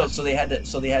 and so they had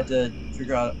to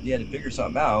figure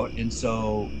something out. And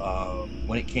so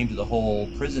when it came to the whole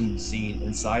prison scene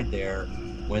inside there,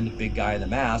 when the big guy in the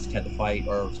mask had to fight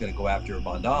or was going to go after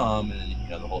Van Damme, and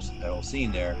that whole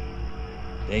scene there,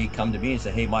 they come to me and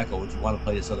say, "Hey, Michael, would you want to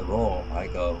play this other role?" I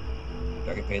go,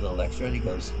 "Do I get paid a little extra?" And he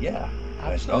goes, "Yeah."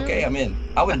 I said, "Okay, I'm in."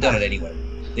 I would have done it anyway.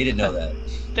 They didn't know that.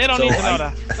 they don't So need to know I-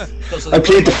 that. So I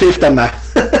played the fifth on that.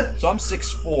 So I'm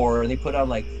 6'4", and they put on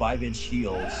like 5-inch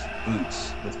heels,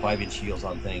 boots with 5-inch heels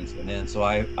on things, and then so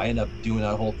I end up doing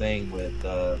that whole thing with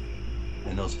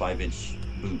in those 5-inch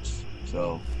boots.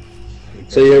 So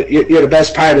you're the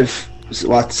best part of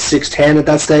what 6'10" at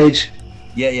that stage.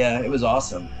 yeah, it was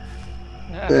awesome.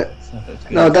 Yeah. Yeah. So it's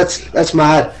good. No, that's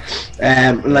mad.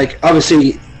 Like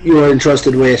obviously you were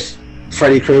entrusted with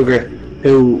Freddy Krueger,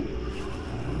 who,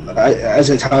 as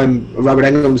a time, Robert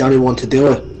Englund was the only one to do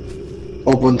it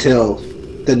up until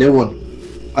the new one.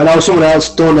 I know someone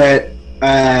else done it,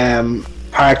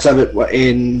 parts of it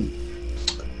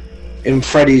in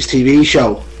Freddy's TV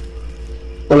show.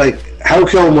 But like, how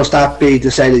cool must that be to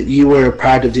say that you were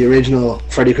part of the original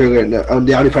Freddy Krueger and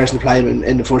the only person to play him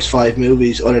in the first 5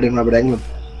 movies other than Robert Englund?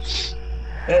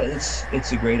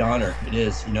 It's a great honor. It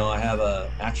is. I have a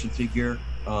action figure,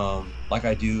 like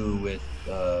I do with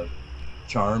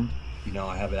Charmed.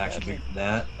 I have an action figure from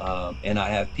that, and I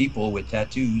have people with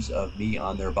tattoos of me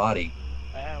on their body,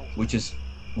 Wow. which is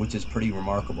pretty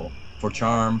remarkable. For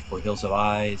Charmed, for Hills of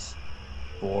Eyes,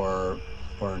 for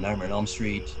Nightmare on Elm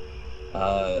Street,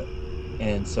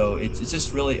 and so it's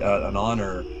just really an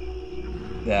honor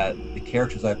that the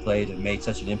characters I played have made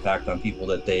such an impact on people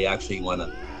that they actually want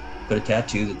to put a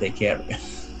tattoo that they can't.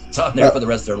 It's on there for the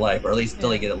rest of their life, or at least until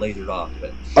they get it lasered off.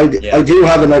 But I do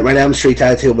have a Nightmare on Elm Street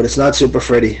tattoo, but it's not Super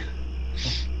Freddy.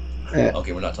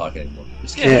 okay, we're not talking anymore.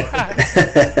 Just kidding.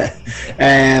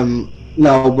 Yeah.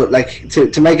 No, but like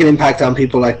to make an impact on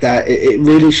people like that, it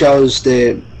really shows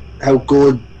how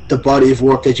good the body of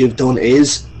work that you've done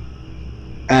is.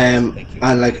 Thank you.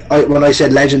 And like when I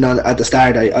said legend at the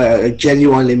start, I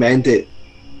genuinely meant it.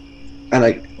 And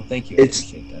like Well, thank you. it's-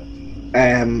 I appreciate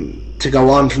that. to go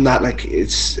on from that, like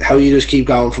it's how you just keep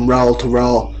going from role to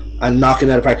role and knocking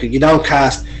it out of the park. You don't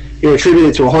cast. You're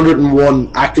attributed to 101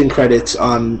 acting credits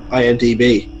on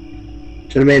IMDb.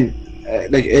 Do you know what I mean?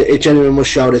 Like it genuinely must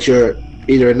show that you're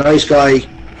either a nice guy,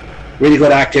 really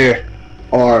good actor,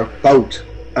 or both.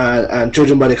 And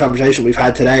judging by the conversation we've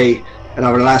had today and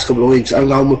over the last couple of weeks, I'm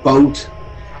going with both.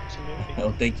 Absolutely.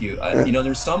 Oh, thank you.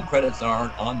 There's some credits that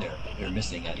aren't on there. They're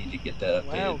missing. I need to get that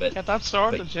updated. Wow. But Get that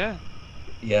sorted, yeah.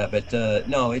 yeah, but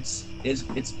no, it's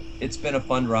been a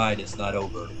fun ride. It's not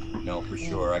over. For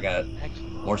sure. I got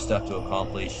Excellent. more stuff to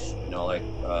accomplish.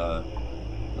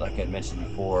 Like I mentioned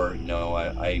before.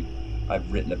 I've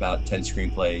written about 10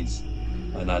 screenplays,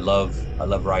 and I love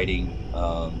writing.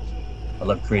 I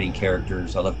love creating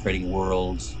characters. I love creating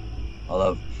worlds.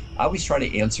 I always try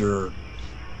to answer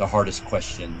the hardest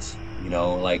questions.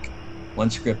 Like one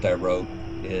script I wrote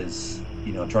is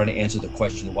trying to answer the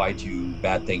question, why do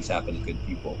bad things happen to good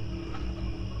people?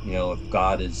 If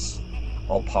God is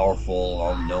all powerful,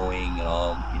 all knowing, and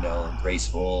all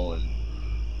graceful,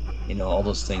 and all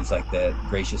those things like that,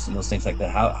 gracious, and those things like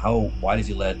that, why does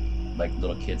he let like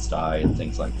little kids die and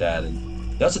things like that? And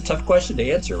that's a tough question to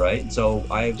answer, right? And so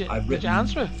I've Did written. you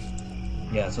answer it?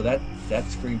 Yeah, so that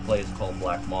screenplay is called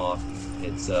Black Moth.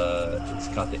 It's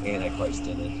got the Antichrist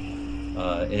in it,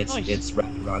 and it's Nice. it's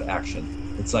wrapped around action.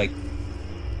 It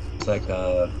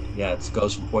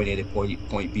goes from point A to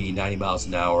point B, 90 miles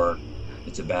an hour.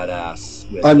 It's a badass.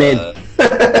 With, I'm in.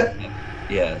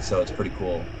 Yeah, so it's pretty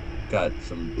cool. Got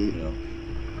some,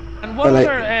 And what Well,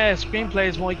 other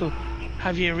screenplays, Michael,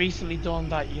 have you recently done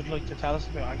that you'd like to tell us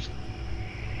about, actually?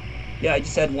 Yeah, I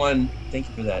just had one. Thank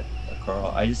you for that,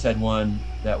 Carl. I just had one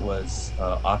that was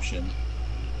optioned.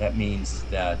 That means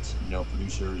that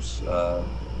producers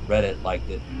read it,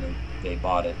 liked it, and they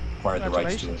bought it, acquired the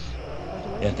rights to it.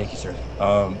 Yeah, thank you, sir.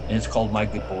 And it's called My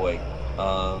Good Boy.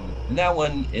 And that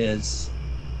one is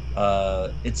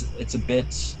it's a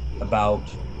bit about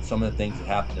some of the things that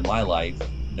happened in my life.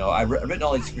 I've written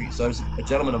all these screens. So there's a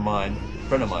gentleman of mine, a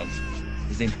friend of mine.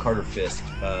 His name's Carter Fisk.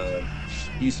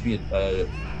 He used to be a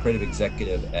creative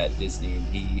executive at Disney, and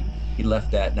he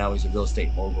left that. Now he's a real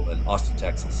estate mogul in Austin,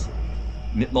 Texas.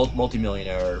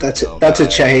 Multi-millionaire. That's a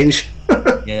change.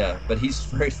 Yeah, but he's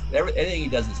anything he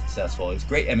does is successful. He's a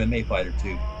great MMA fighter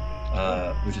too,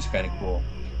 which is kind of cool.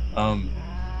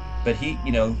 But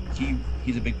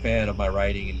he's a big fan of my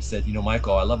writing, and he said,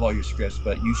 Michael, I love all your scripts,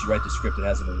 but you should write the script that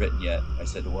hasn't been written yet. I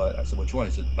said, what? I said, which one?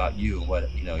 He said, about you and what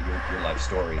your life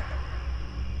story.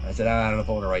 I said, I don't know if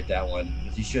I want to write that one. He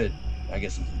said, you should. I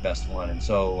guess it's the best one. And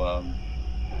so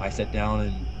I sat down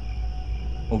and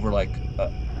over like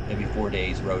maybe 4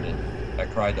 days wrote it. I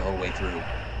cried the whole way through,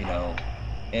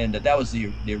 and that was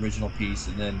the original piece.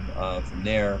 And then from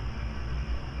there,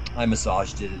 I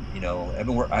massaged it.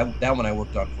 That one I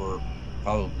worked on for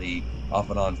probably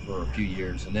off and on for a few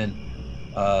years. And then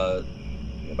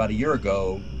about a year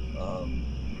ago,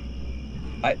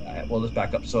 let's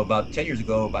back up. So about 10 years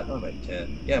ago, about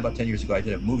 10 years ago, I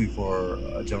did a movie for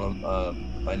a gentleman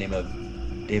by the name of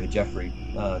David Jeffrey,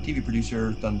 TV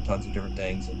producer, done tons of different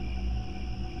things,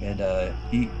 and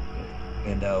he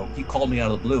called me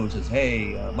out of the blue and says,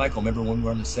 "Hey, Michael, remember when we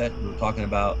were on the set? We were talking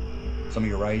about some of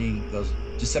your writing." He goes,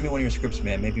 "Just send me one of your scripts,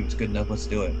 man. Maybe it's good enough. Let's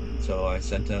do it." And so I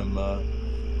sent him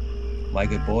My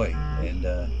Good Boy, and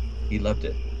he loved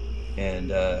it.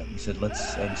 And he said,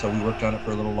 "Let's." And so we worked on it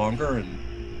for a little longer, and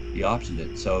he optioned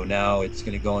it. So now it's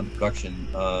going to go into production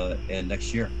in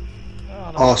next year.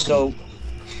 Awesome. So,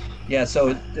 yeah.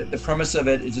 So the premise of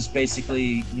it is just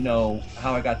basically,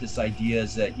 how I got this idea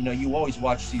is that you always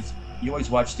watch these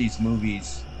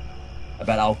movies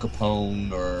about Al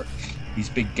Capone or these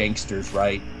big gangsters,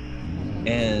 right?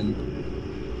 And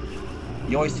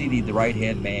you always see the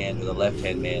right-hand man or the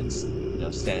left-hand man,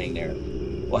 standing there.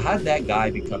 Well, how did that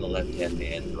guy become the left-hand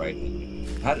man, the right-hand man?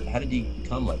 How did he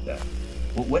become like that?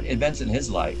 What events in his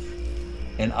life?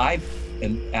 And I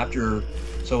looked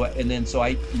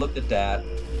at that.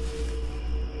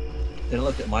 Then I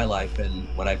looked at my life, and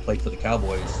when I played for the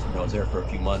Cowboys, I was there for a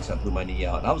few months. I blew my knee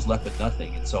out, and I was left with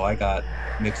nothing. And so I got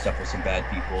mixed up with some bad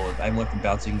people. I went from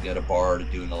bouncing at a bar to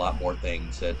doing a lot more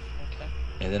things. But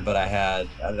I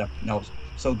was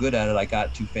so good at it, I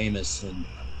got too famous, and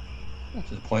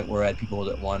to the point where I had people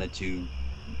that wanted to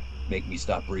make me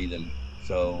stop breathing.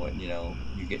 So, you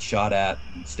get shot at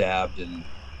and stabbed, and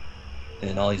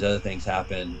all these other things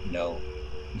happen. You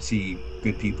see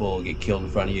good people get killed in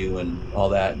front of you and all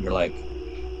that, and you're like,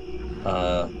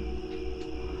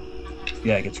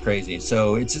 it gets crazy.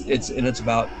 So it's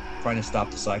about trying to stop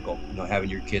the cycle, having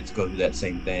your kids go through that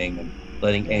same thing and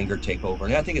letting anger take over.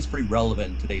 And I think it's pretty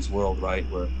relevant in today's world, right?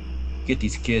 Where you get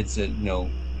these kids that,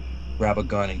 grab a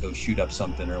gun and go shoot up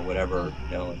something or whatever,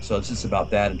 and so it's just about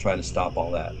that and trying to stop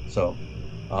all that. So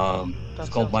it's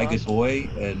called My Good Boy,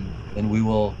 and we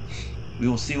will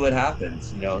see what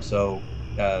happens, so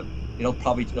it'll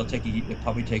probably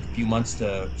take a few months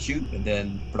to shoot, and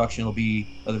then production will be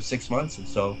another 6 months, and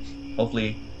so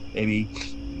hopefully maybe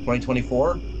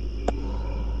 2024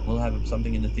 we'll have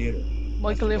something in the theater.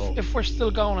 Michael, if we're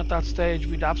still going at that stage,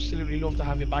 we'd absolutely love to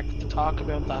have you back to talk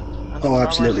about that. Oh,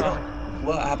 absolutely.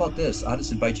 Well, how about this? I'll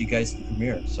just invite you guys to the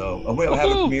premiere. So we'll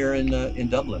have a premiere in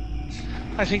Dublin.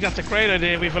 I think that's a great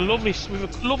idea. We have a lovely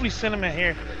cinema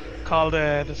here called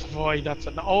the Savoy.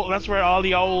 That's where all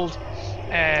the old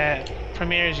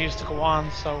premieres used to go on.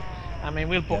 So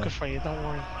we'll book it for you. Don't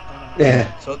worry.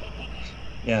 Yeah. So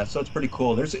it's pretty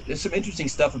cool. There's some interesting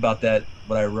stuff about that.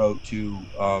 What I wrote too,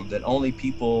 that only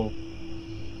people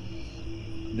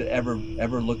that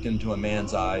ever looked into a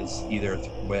man's eyes, either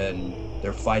when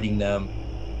they're fighting them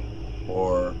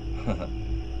or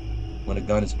when a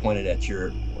gun is pointed at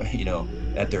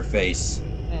at their face,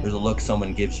 there's a look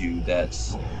someone gives you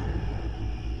that's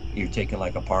you're taking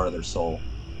like a part of their soul.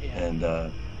 Yeah. And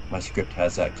my script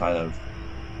has that kind of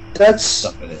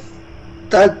stuff in it.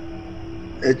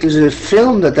 There's a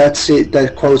film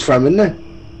that quotes from, isn't it?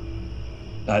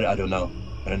 I don't know,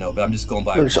 but I'm just going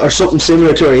by. Or something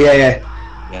similar to it, yeah.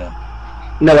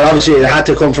 No, but obviously it had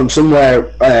to come from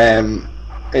somewhere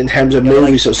in terms of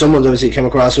movies, so someone's obviously came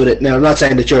across with it. Now, I'm not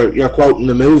saying that you're quoting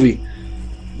the movie.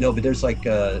 No, but there's like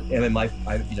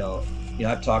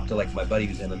I've talked to like my buddy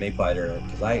who's an MMA fighter,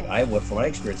 because from my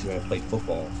experience when I played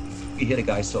football, you hit a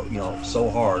guy so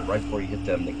hard right before you hit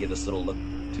them, they give this little look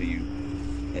to you,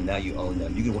 and now you own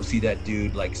them. You can see that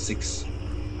dude like six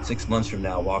months from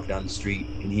now walk down the street,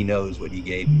 and he knows what he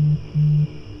gave you.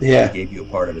 Yeah, he gave you a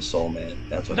part of his soul, man.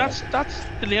 That's I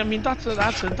mean, that's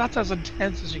as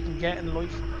intense as you can get in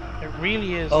life. It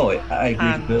really is. Oh, I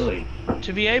agree with Billy.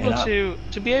 To be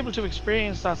able to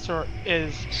experience that sort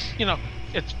is,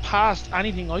 it's past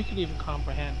anything I could even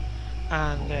comprehend,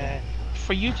 and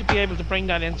for you to be able to bring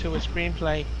that into a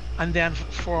screenplay and then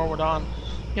forward on,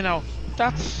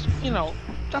 that's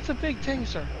a big thing,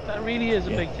 sir. That really is a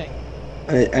big thing.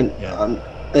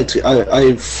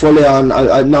 I fully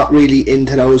I'm not really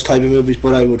into those type of movies,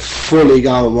 but I would fully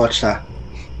go and watch that.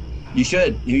 You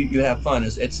should. You have fun.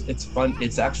 It's fun.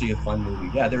 It's actually a fun movie.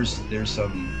 Yeah, there's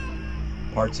some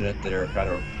parts in it that are kind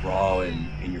of raw and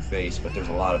in your face, but there's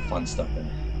a lot of fun stuff in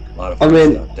it. A lot of fun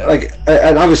stuff. Like,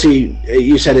 and obviously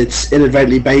you said it's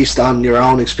inadvertently based on your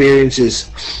own experiences.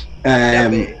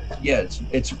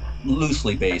 It's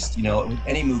loosely based.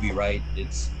 Any movie, right?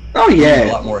 It's a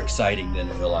lot more exciting than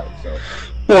in real life. So.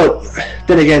 But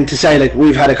then again, to say like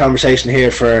we've had a conversation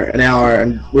here for an hour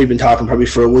and we've been talking probably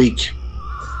for a week.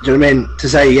 Do you know what I mean? To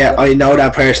say, yeah, I know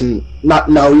that person, not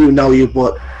know you,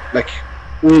 but like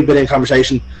we've been in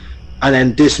conversation, and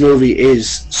then this movie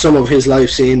is some of his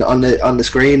life seen on the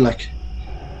screen. Like,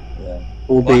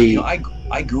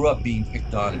 I grew up being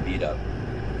picked on and beat up.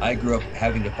 I grew up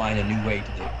having to find a new way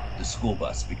to the school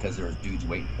bus because there was dudes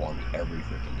waiting for me every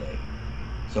freaking day.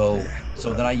 So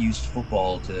then I used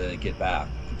football to get back,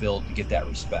 to get that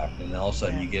respect, and then all of a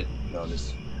sudden you get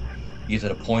this. You get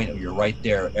to the point of you're right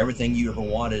there. Everything you ever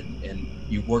wanted and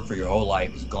you worked for your whole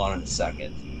life is gone in a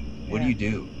second. What do you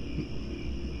do?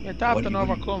 You adapt and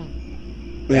overcome.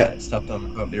 Yeah, it's tough to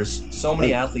overcome. There's so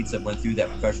many athletes that went through that.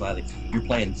 Professional athletes. You're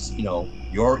playing,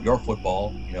 your football,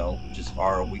 which is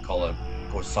we call it, of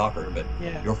course, soccer, but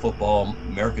your football,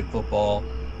 American football,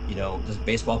 just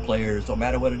baseball players. Don't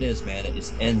matter what it is, man. It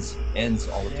just ends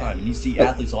all the time. And you see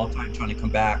athletes all the time trying to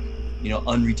come back.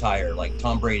 Unretire, like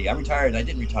Tom Brady. I retired and I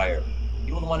didn't retire.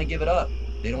 People don't want to give it up.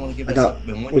 They don't want to give it up.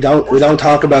 We don't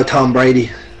talk about Tom Brady.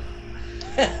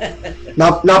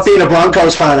 not being a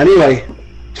Broncos fan anyway.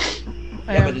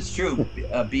 Yeah, but it's true.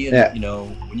 When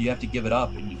you have to give it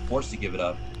up and you're forced to give it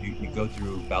up, you go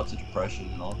through bouts of depression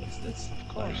and all this. That's of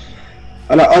course.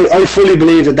 And I fully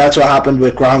believe that that's what happened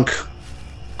with Gronk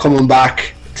coming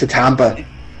back to Tampa.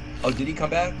 Oh, did he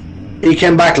come back? He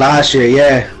came back last year,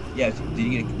 yeah. Yeah, is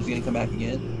he going to come back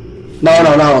again?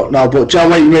 No. But John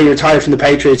Wayne really retired from the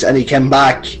Patriots and he came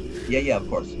back. Yeah, of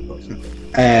course.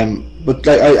 But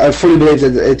I fully believe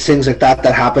that it's things like that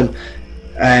happen.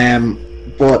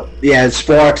 But yeah,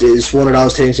 sport is one of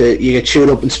those things that you get chewed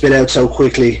up and spit out so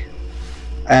quickly.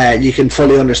 You can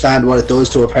fully understand what it does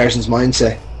to a person's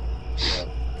mindset.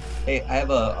 Hey, I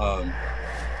have on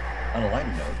a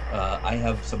lighter note, I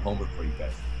have some homework for you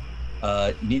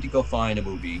guys. You need to go find a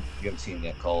movie you haven't seen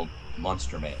yet called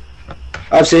Monster Man.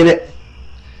 I've seen it.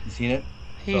 You seen it?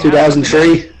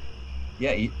 2003.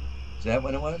 Yeah, is that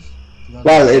when it was?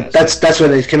 Well, that's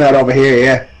when it came out over here.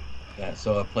 Yeah. Yeah.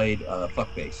 So I played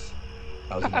Fuckface.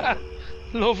 I was in that.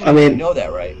 Lovely. I mean, you know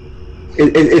that, right?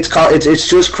 It's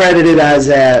just credited as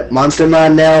Monster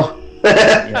Man now.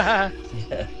 Yeah.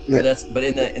 But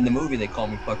in the movie they call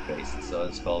me Fuckface, so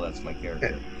that's my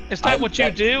character. Is that what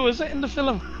you do? Is it in the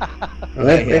film?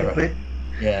 Right.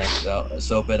 Yeah.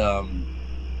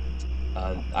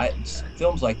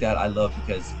 Films like that I love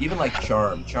because even like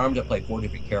Charmed, I played 4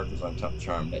 different characters on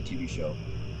Charmed, that TV show,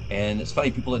 and it's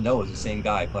funny people didn't know it was the same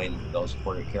guy playing those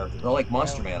 4 different characters. Or like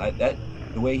Monster Man,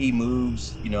 the way he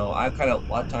moves, I kind of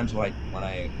a lot of times when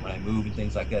I move and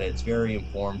things like that, it's very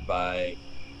informed by.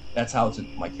 That's how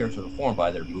my characters are formed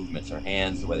by their movements, their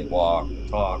hands, the way they walk, they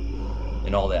talk,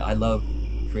 and all that. I love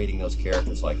creating those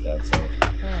characters like that. So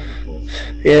cool.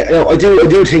 Yeah, I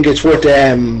do think it's worth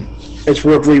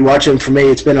rewatching for me.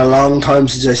 It's been a long time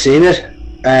since I've seen it.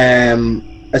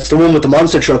 It's the one with the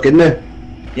monster truck, isn't it?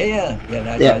 Yeah.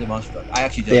 The monster truck. I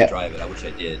actually didn't drive it. I wish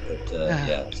I did, but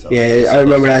yeah. So, I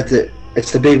remember that.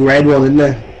 It's the big red one, isn't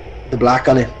it? The black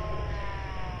on it.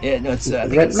 Yeah, no, it's I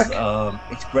think it's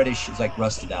reddish. It's like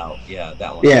rusted out. Yeah,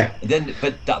 that one. Yeah. And then,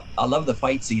 I love the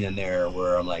fight scene in there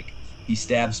where I'm like, he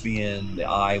stabs me in the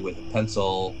eye with a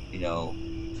pencil, and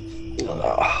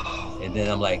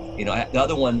then I'm like, the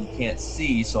other one can't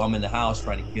see, so I'm in the house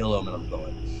trying to kill him, and I'm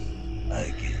going,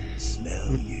 I can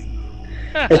smell you.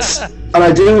 I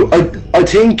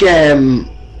think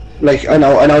like I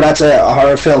know that's a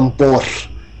horror film, but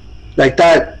like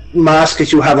that mask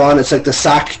that you have on, it's like the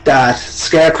sack that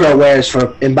Scarecrow wears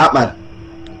in Batman.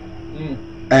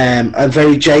 a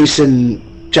very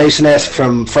Jason-esque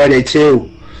from Friday 2.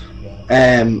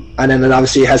 And then it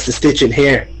obviously has the stitch in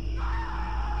here.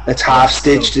 It's half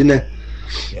stitched, isn't it?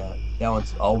 Yeah, that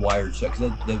one's all wired shut.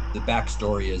 Because the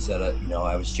backstory is that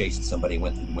I was chasing somebody,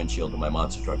 went through the windshield of my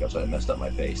monster truck, so I messed up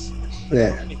my face.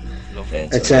 Yeah,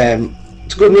 it's a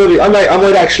good movie. I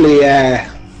might actually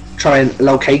try and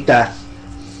locate that.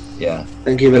 Yeah.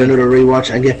 And give it another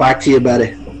rewatch and get back to you about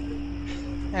it.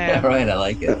 Right, I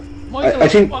like it. Michael, I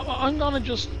think I'm gonna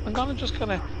just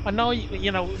kind of. I know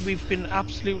you know we've been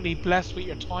absolutely blessed with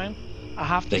your time. I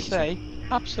have to say,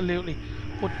 absolutely.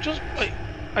 But just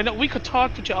I know we could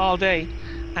talk with you all day,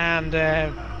 and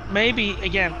maybe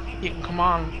again you can come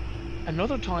on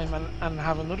another time and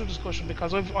have another discussion,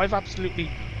 because I've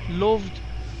absolutely loved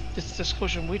this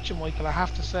discussion with you, Michael. I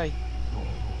have to say.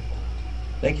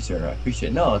 Thank you, sir. I appreciate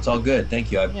it. No, it's all good.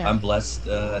 Thank you. I'm blessed.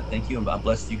 Thank you. I'm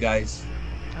blessed you guys.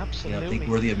 Absolutely.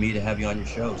 Think worthy of me to have you on your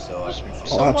show, so I appreciate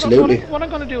it. Oh, absolutely. What I'm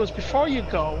going to do is, before you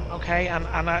go, okay, and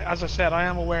as I said, I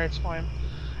am aware it's time.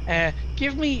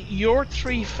 Give me your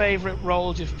 3 favorite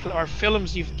roles or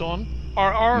films you've done,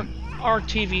 or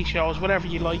TV shows, whatever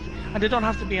you like, and they don't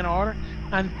have to be in order.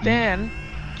 And then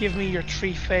give me your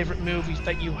 3 favorite movies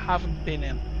that you haven't been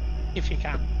in, if you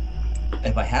can.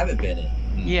 If I haven't been in.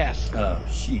 Yes. Oh,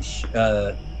 sheesh.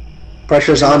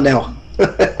 Pressure's on now.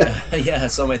 Yeah.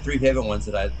 So my 3 favorite ones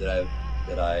that I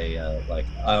like.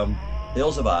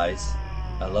 Hills of Eyes.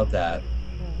 I love that.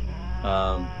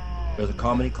 There's a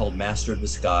comedy called Master of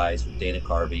Disguise with Dana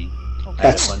Carvey. Okay.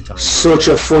 That's such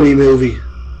a funny movie.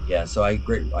 Yeah. So I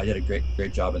did a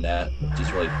great job in that, which is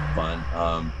really fun.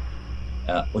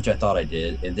 Which I thought I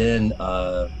did, and then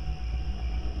another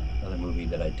movie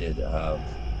that I did.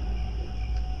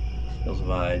 Hills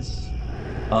of Eyes.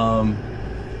 I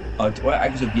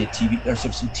guess it'd be a TV. There's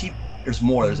some TV. There's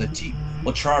more. There's a TV.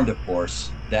 Well, Charmed, of course.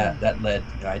 That led.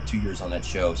 I had 2 years on that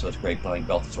show, so it's great. Playing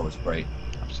Balthazar was great.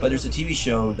 Absolutely. But there's a TV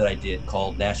show that I did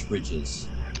called Nash Bridges.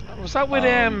 Was that with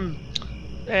Don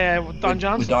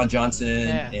Johnson? With Don Johnson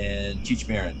and Cheech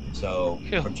Marin. So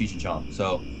from Cheech and Chong.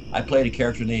 So I played a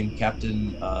character named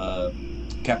Captain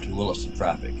Willis in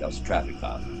Traffic. I was a traffic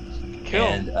cop. Cool.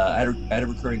 And I had a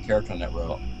recurring character on that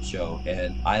show,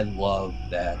 and I loved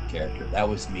that character. That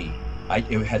was me. I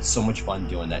had so much fun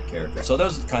doing that character. So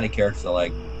those are the kind of characters I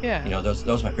like. Yeah. You know, those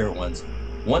are my favorite ones.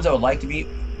 Ones I would like to be.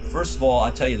 First of all,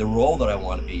 I'll tell you the role that I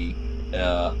want to be.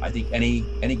 I think any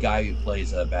guy who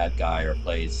plays a bad guy or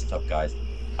plays tough guys,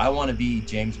 I want to be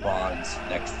James Bond's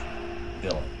next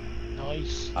villain.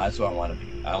 Nice. That's what I want to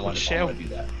be. I want to do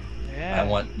that. Yeah. I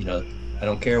want, I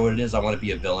don't care what it is. I want to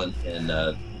be a villain in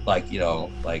hat.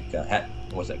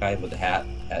 What's that guy with the hat?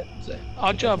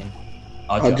 Odd Job.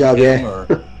 Odd Job, yeah. Or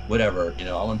whatever.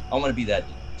 I want to be that.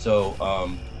 So,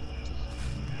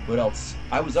 what else?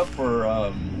 I was up for.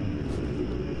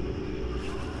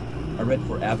 I read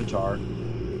for Avatar.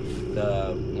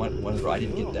 The one I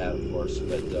didn't get that, of course,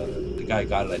 but the guy who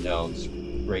got it, I know. He's a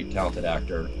great, talented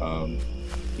actor.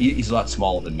 He's a lot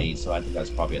smaller than me, so I think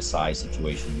that's probably a size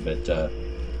situation. But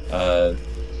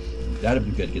that'd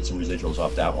be good to get some residuals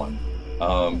off that one.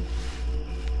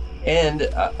 And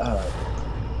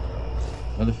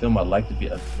another film I'd like to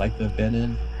have been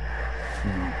in.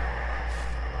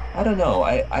 I don't know.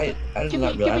 I don't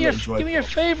know. Give me your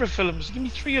favorite films. Give me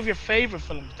 3 of your favorite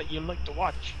films that you like to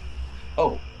watch.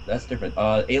 Oh, that's different.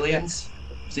 Aliens,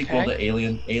 sequel to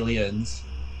Aliens. Nice.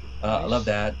 I love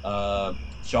that.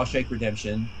 Shawshank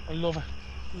Redemption. I love it.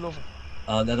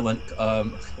 Another one.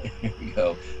 Here we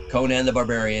go. Conan the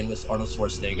Barbarian with Arnold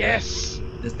Schwarzenegger. Yes.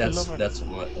 That's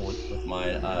with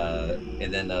mine.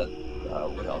 And then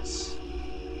what else?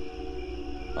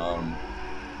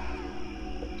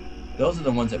 Those are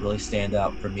the ones that really stand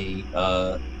out for me.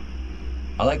 I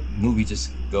like movies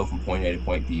just go from point A to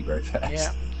point B very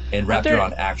fast, and wrap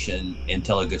around action and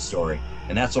tell a good story.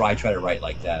 And that's what I try to write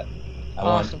like that.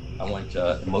 I want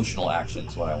emotional action.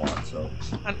 Is what I want. So.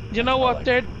 And you know what?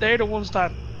 They're the ones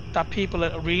that people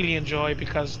really enjoy,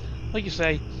 because, like you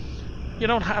say, you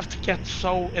don't have to get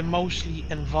so emotionally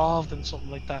involved in something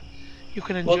like that. You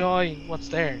can enjoy what's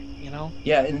there.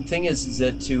 Yeah, and the thing is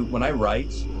that when I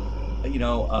write.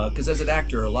 Because as an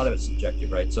actor, a lot of it's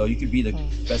subjective, right? So you could be the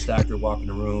best actor, walk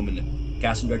in a room, and the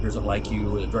casting director doesn't like you,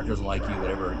 or the director doesn't like you,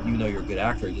 whatever. You know you're a good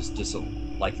actor, just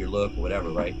don't like your look or whatever,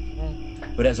 right?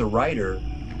 But as a writer,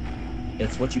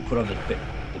 it's what you put on the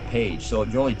page. So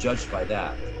you're only judged by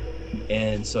that,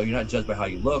 and so you're not judged by how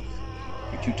you look.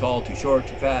 You're too tall, too short,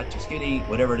 too fat, too skinny,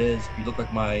 whatever it is. You look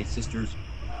like my sister's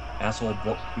asshole,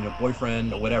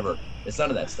 boyfriend or whatever. It's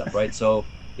none of that stuff, right? So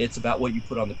it's about what you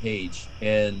put on the page,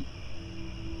 and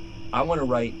I want to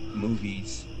write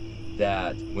movies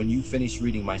that when you finish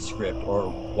reading my script or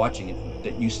watching it,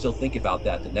 that you still think about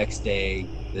that the next day,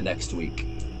 the next week.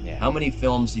 Yeah. How many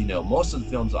films do you know? Most of the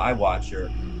films I watch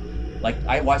are like,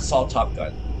 saw Top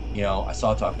Gun. I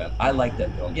saw Top Gun. I like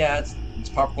that film. Yeah, it's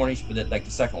popcornish, but like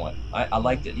the second one, I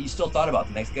liked it. You still thought about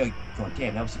the next day, going,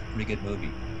 damn, that was a pretty good movie.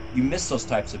 You miss those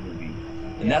types of movies.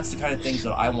 And that's the kind of things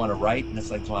that I want to write, and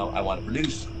that's like what I want to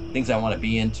produce, things I want to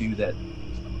be into that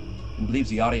leaves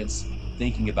the audience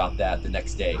thinking about that the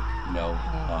next day,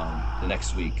 the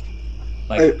next week.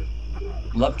 Like,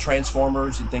 love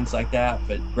Transformers and things like that,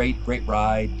 but great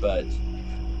ride. But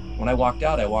when I walked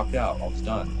out, I was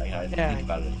done. I didn't think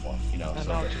about it anymore.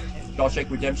 So Shawshank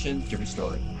Redemption, different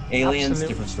story. Aliens,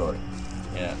 different story.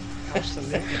 Yeah.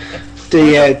 Absolutely.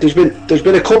 There's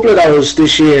been a couple of those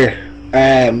this year.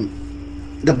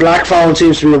 The Black Phone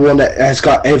seems to be the one that has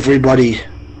got everybody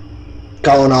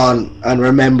going on and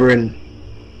remembering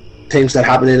things that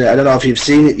happened in it. I don't know if you've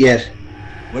seen it yet.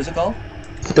 What is it called?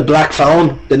 The Black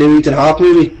Phone, the new Ethan Hawke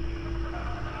movie.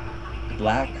 The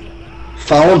Black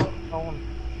Phone.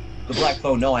 The Black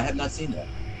Phone. No, I have not seen that.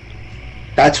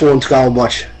 That's one to go and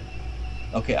watch.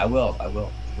 Okay, I will. I'm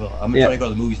gonna try to go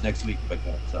to the movies next week if I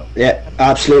can. So. Yeah,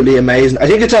 absolutely amazing. I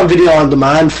think it's on video on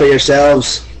demand for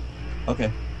yourselves.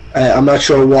 Okay. I'm not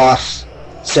sure what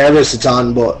service it's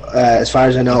on, but as far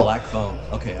as I know, the Black Phone.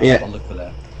 Okay, I'll look for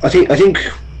that. I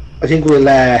think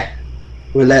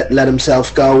we'll let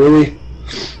himself go, will we?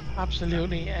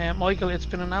 Absolutely, Michael. It's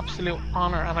been an absolute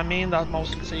honor, and I mean that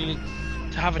most sincerely,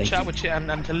 to have a chat with you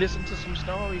and to listen to some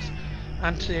stories,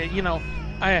 and to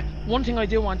one thing I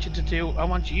do want you to do, I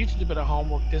want you to do a bit of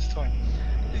homework this time.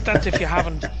 That's if you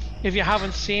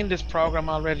haven't seen this program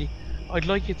already, I'd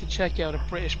like you to check out a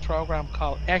British program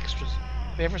called Extras.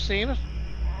 Have you ever seen it?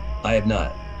 I have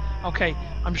not. Okay,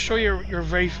 I'm sure you're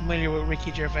very familiar with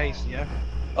Ricky Gervais, yeah?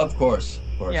 Of course.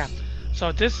 Yeah.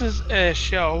 So this is a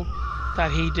show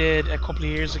that he did a couple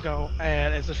of years ago.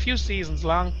 It's a few seasons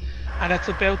long, and it's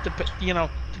about the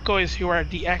guys who are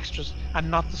the extras and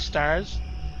not the stars.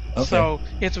 Okay. So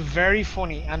it's very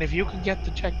funny, and if you can get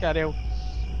to check that out,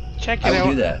 I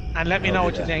will do that, and let me know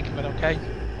what you think of it. Okay.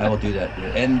 I will do that,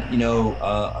 and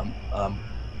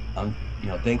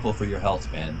I'm thankful for your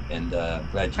health, man, and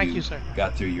glad you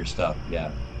got through your stuff. Yeah.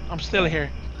 I'm still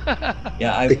here.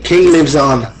 Yeah. The king lives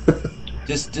on.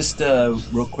 Just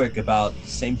real quick, about the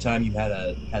same time you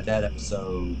had that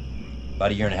episode,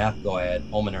 about a year and a half ago, I had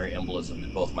pulmonary embolism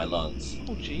in both my lungs.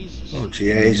 Oh Jesus! Oh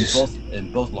Jesus!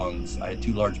 In both lungs, I had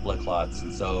 2 large blood clots,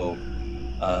 and so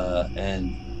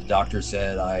and the doctor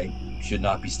said I should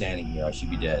not be standing here. I should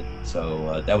be dead.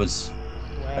 So that was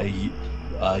a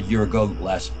year ago,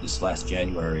 this last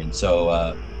January, and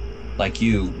so like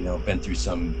you been through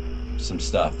some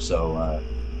stuff. So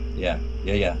yeah,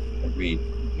 agreed.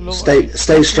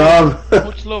 Stay strong.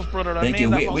 Much love, brother. Thank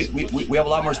you. We have a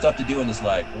lot more stuff to do in this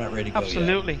life. We're not ready to go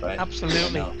Absolutely, yet, right?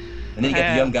 Absolutely. And then you got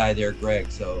the young guy there,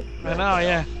 Greg. So I know,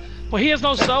 yeah. But he has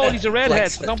no soul. He's a redhead.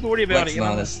 So don't worry about it.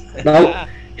 No,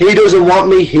 he doesn't want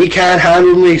me. He can't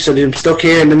handle me. So I'm stuck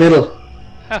here in the middle.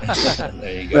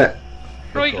 There you go.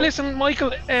 Right, cool. Listen,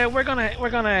 Michael. We're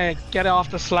gonna get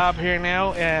off the slab here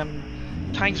now.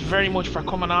 Thanks very much for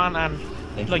coming on, and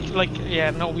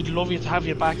we'd love you to have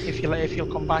you back if you'll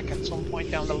come back at some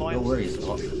point down the line. No worries.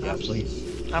 Yeah,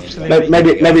 please. Absolutely.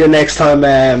 Maybe the next time,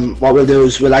 what we'll do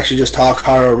is we'll actually just talk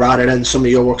horror rather than some of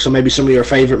your work. So maybe some of your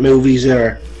favorite movies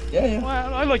or. Yeah.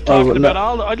 Well, I like talking about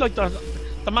all. I'd like the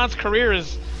man's career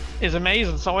is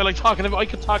amazing. So I like talking about. I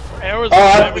could talk for hours.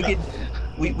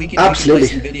 We can absolutely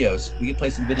play some videos. We can play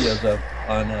some videos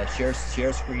on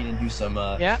share screen and do some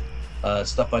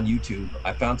stuff on YouTube.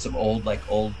 I found some old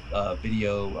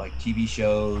video, like TV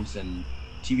shows and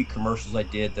TV commercials I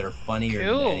did that are funnier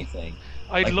than anything.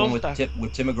 I'd love that.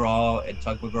 With Tim McGraw and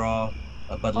Tug McGraw,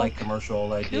 a Bud Light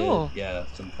commercial I did. Yeah,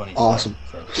 some funny awesome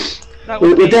stuff. So.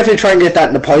 We'll definitely try and get that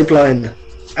in the pipeline.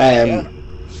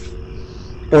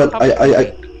 But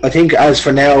I think as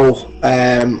for now,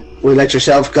 we'll let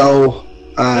yourself go,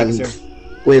 and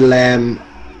we'll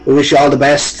wish you all the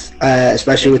best,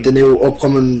 especially with the new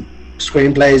upcoming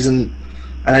screenplays and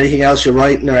anything else you're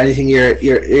writing or anything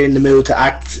you're in the mood to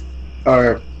act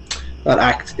or not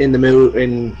act in the mood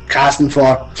in casting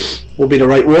for will be the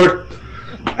right word.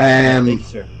 Thank you,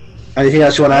 sir. Anything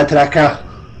else you want to add to that, Cal?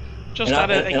 And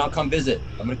I'll come visit.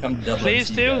 I'm gonna come to Dublin. Please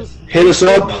do. Hit us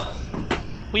up.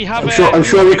 We have. I'm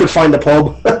sure we could find a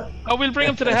pub. We'll bring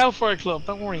him to the Hellfire Club.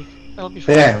 Don't worry. That'll be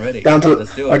fun. Yeah, ready. Down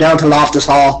to Loftus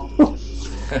Hall.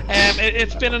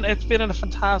 It's been a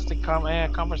fantastic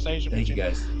conversation. Thank you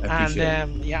guys. I appreciate it.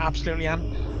 Yeah, absolutely.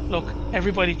 And look,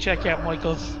 everybody, check out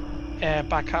Michael's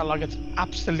back catalogue. It's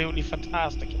absolutely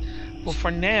fantastic. But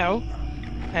for now,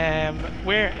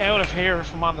 we're out of here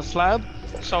from On the Slab.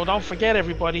 So don't forget,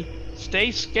 everybody,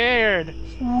 stay scared.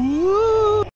 Woo!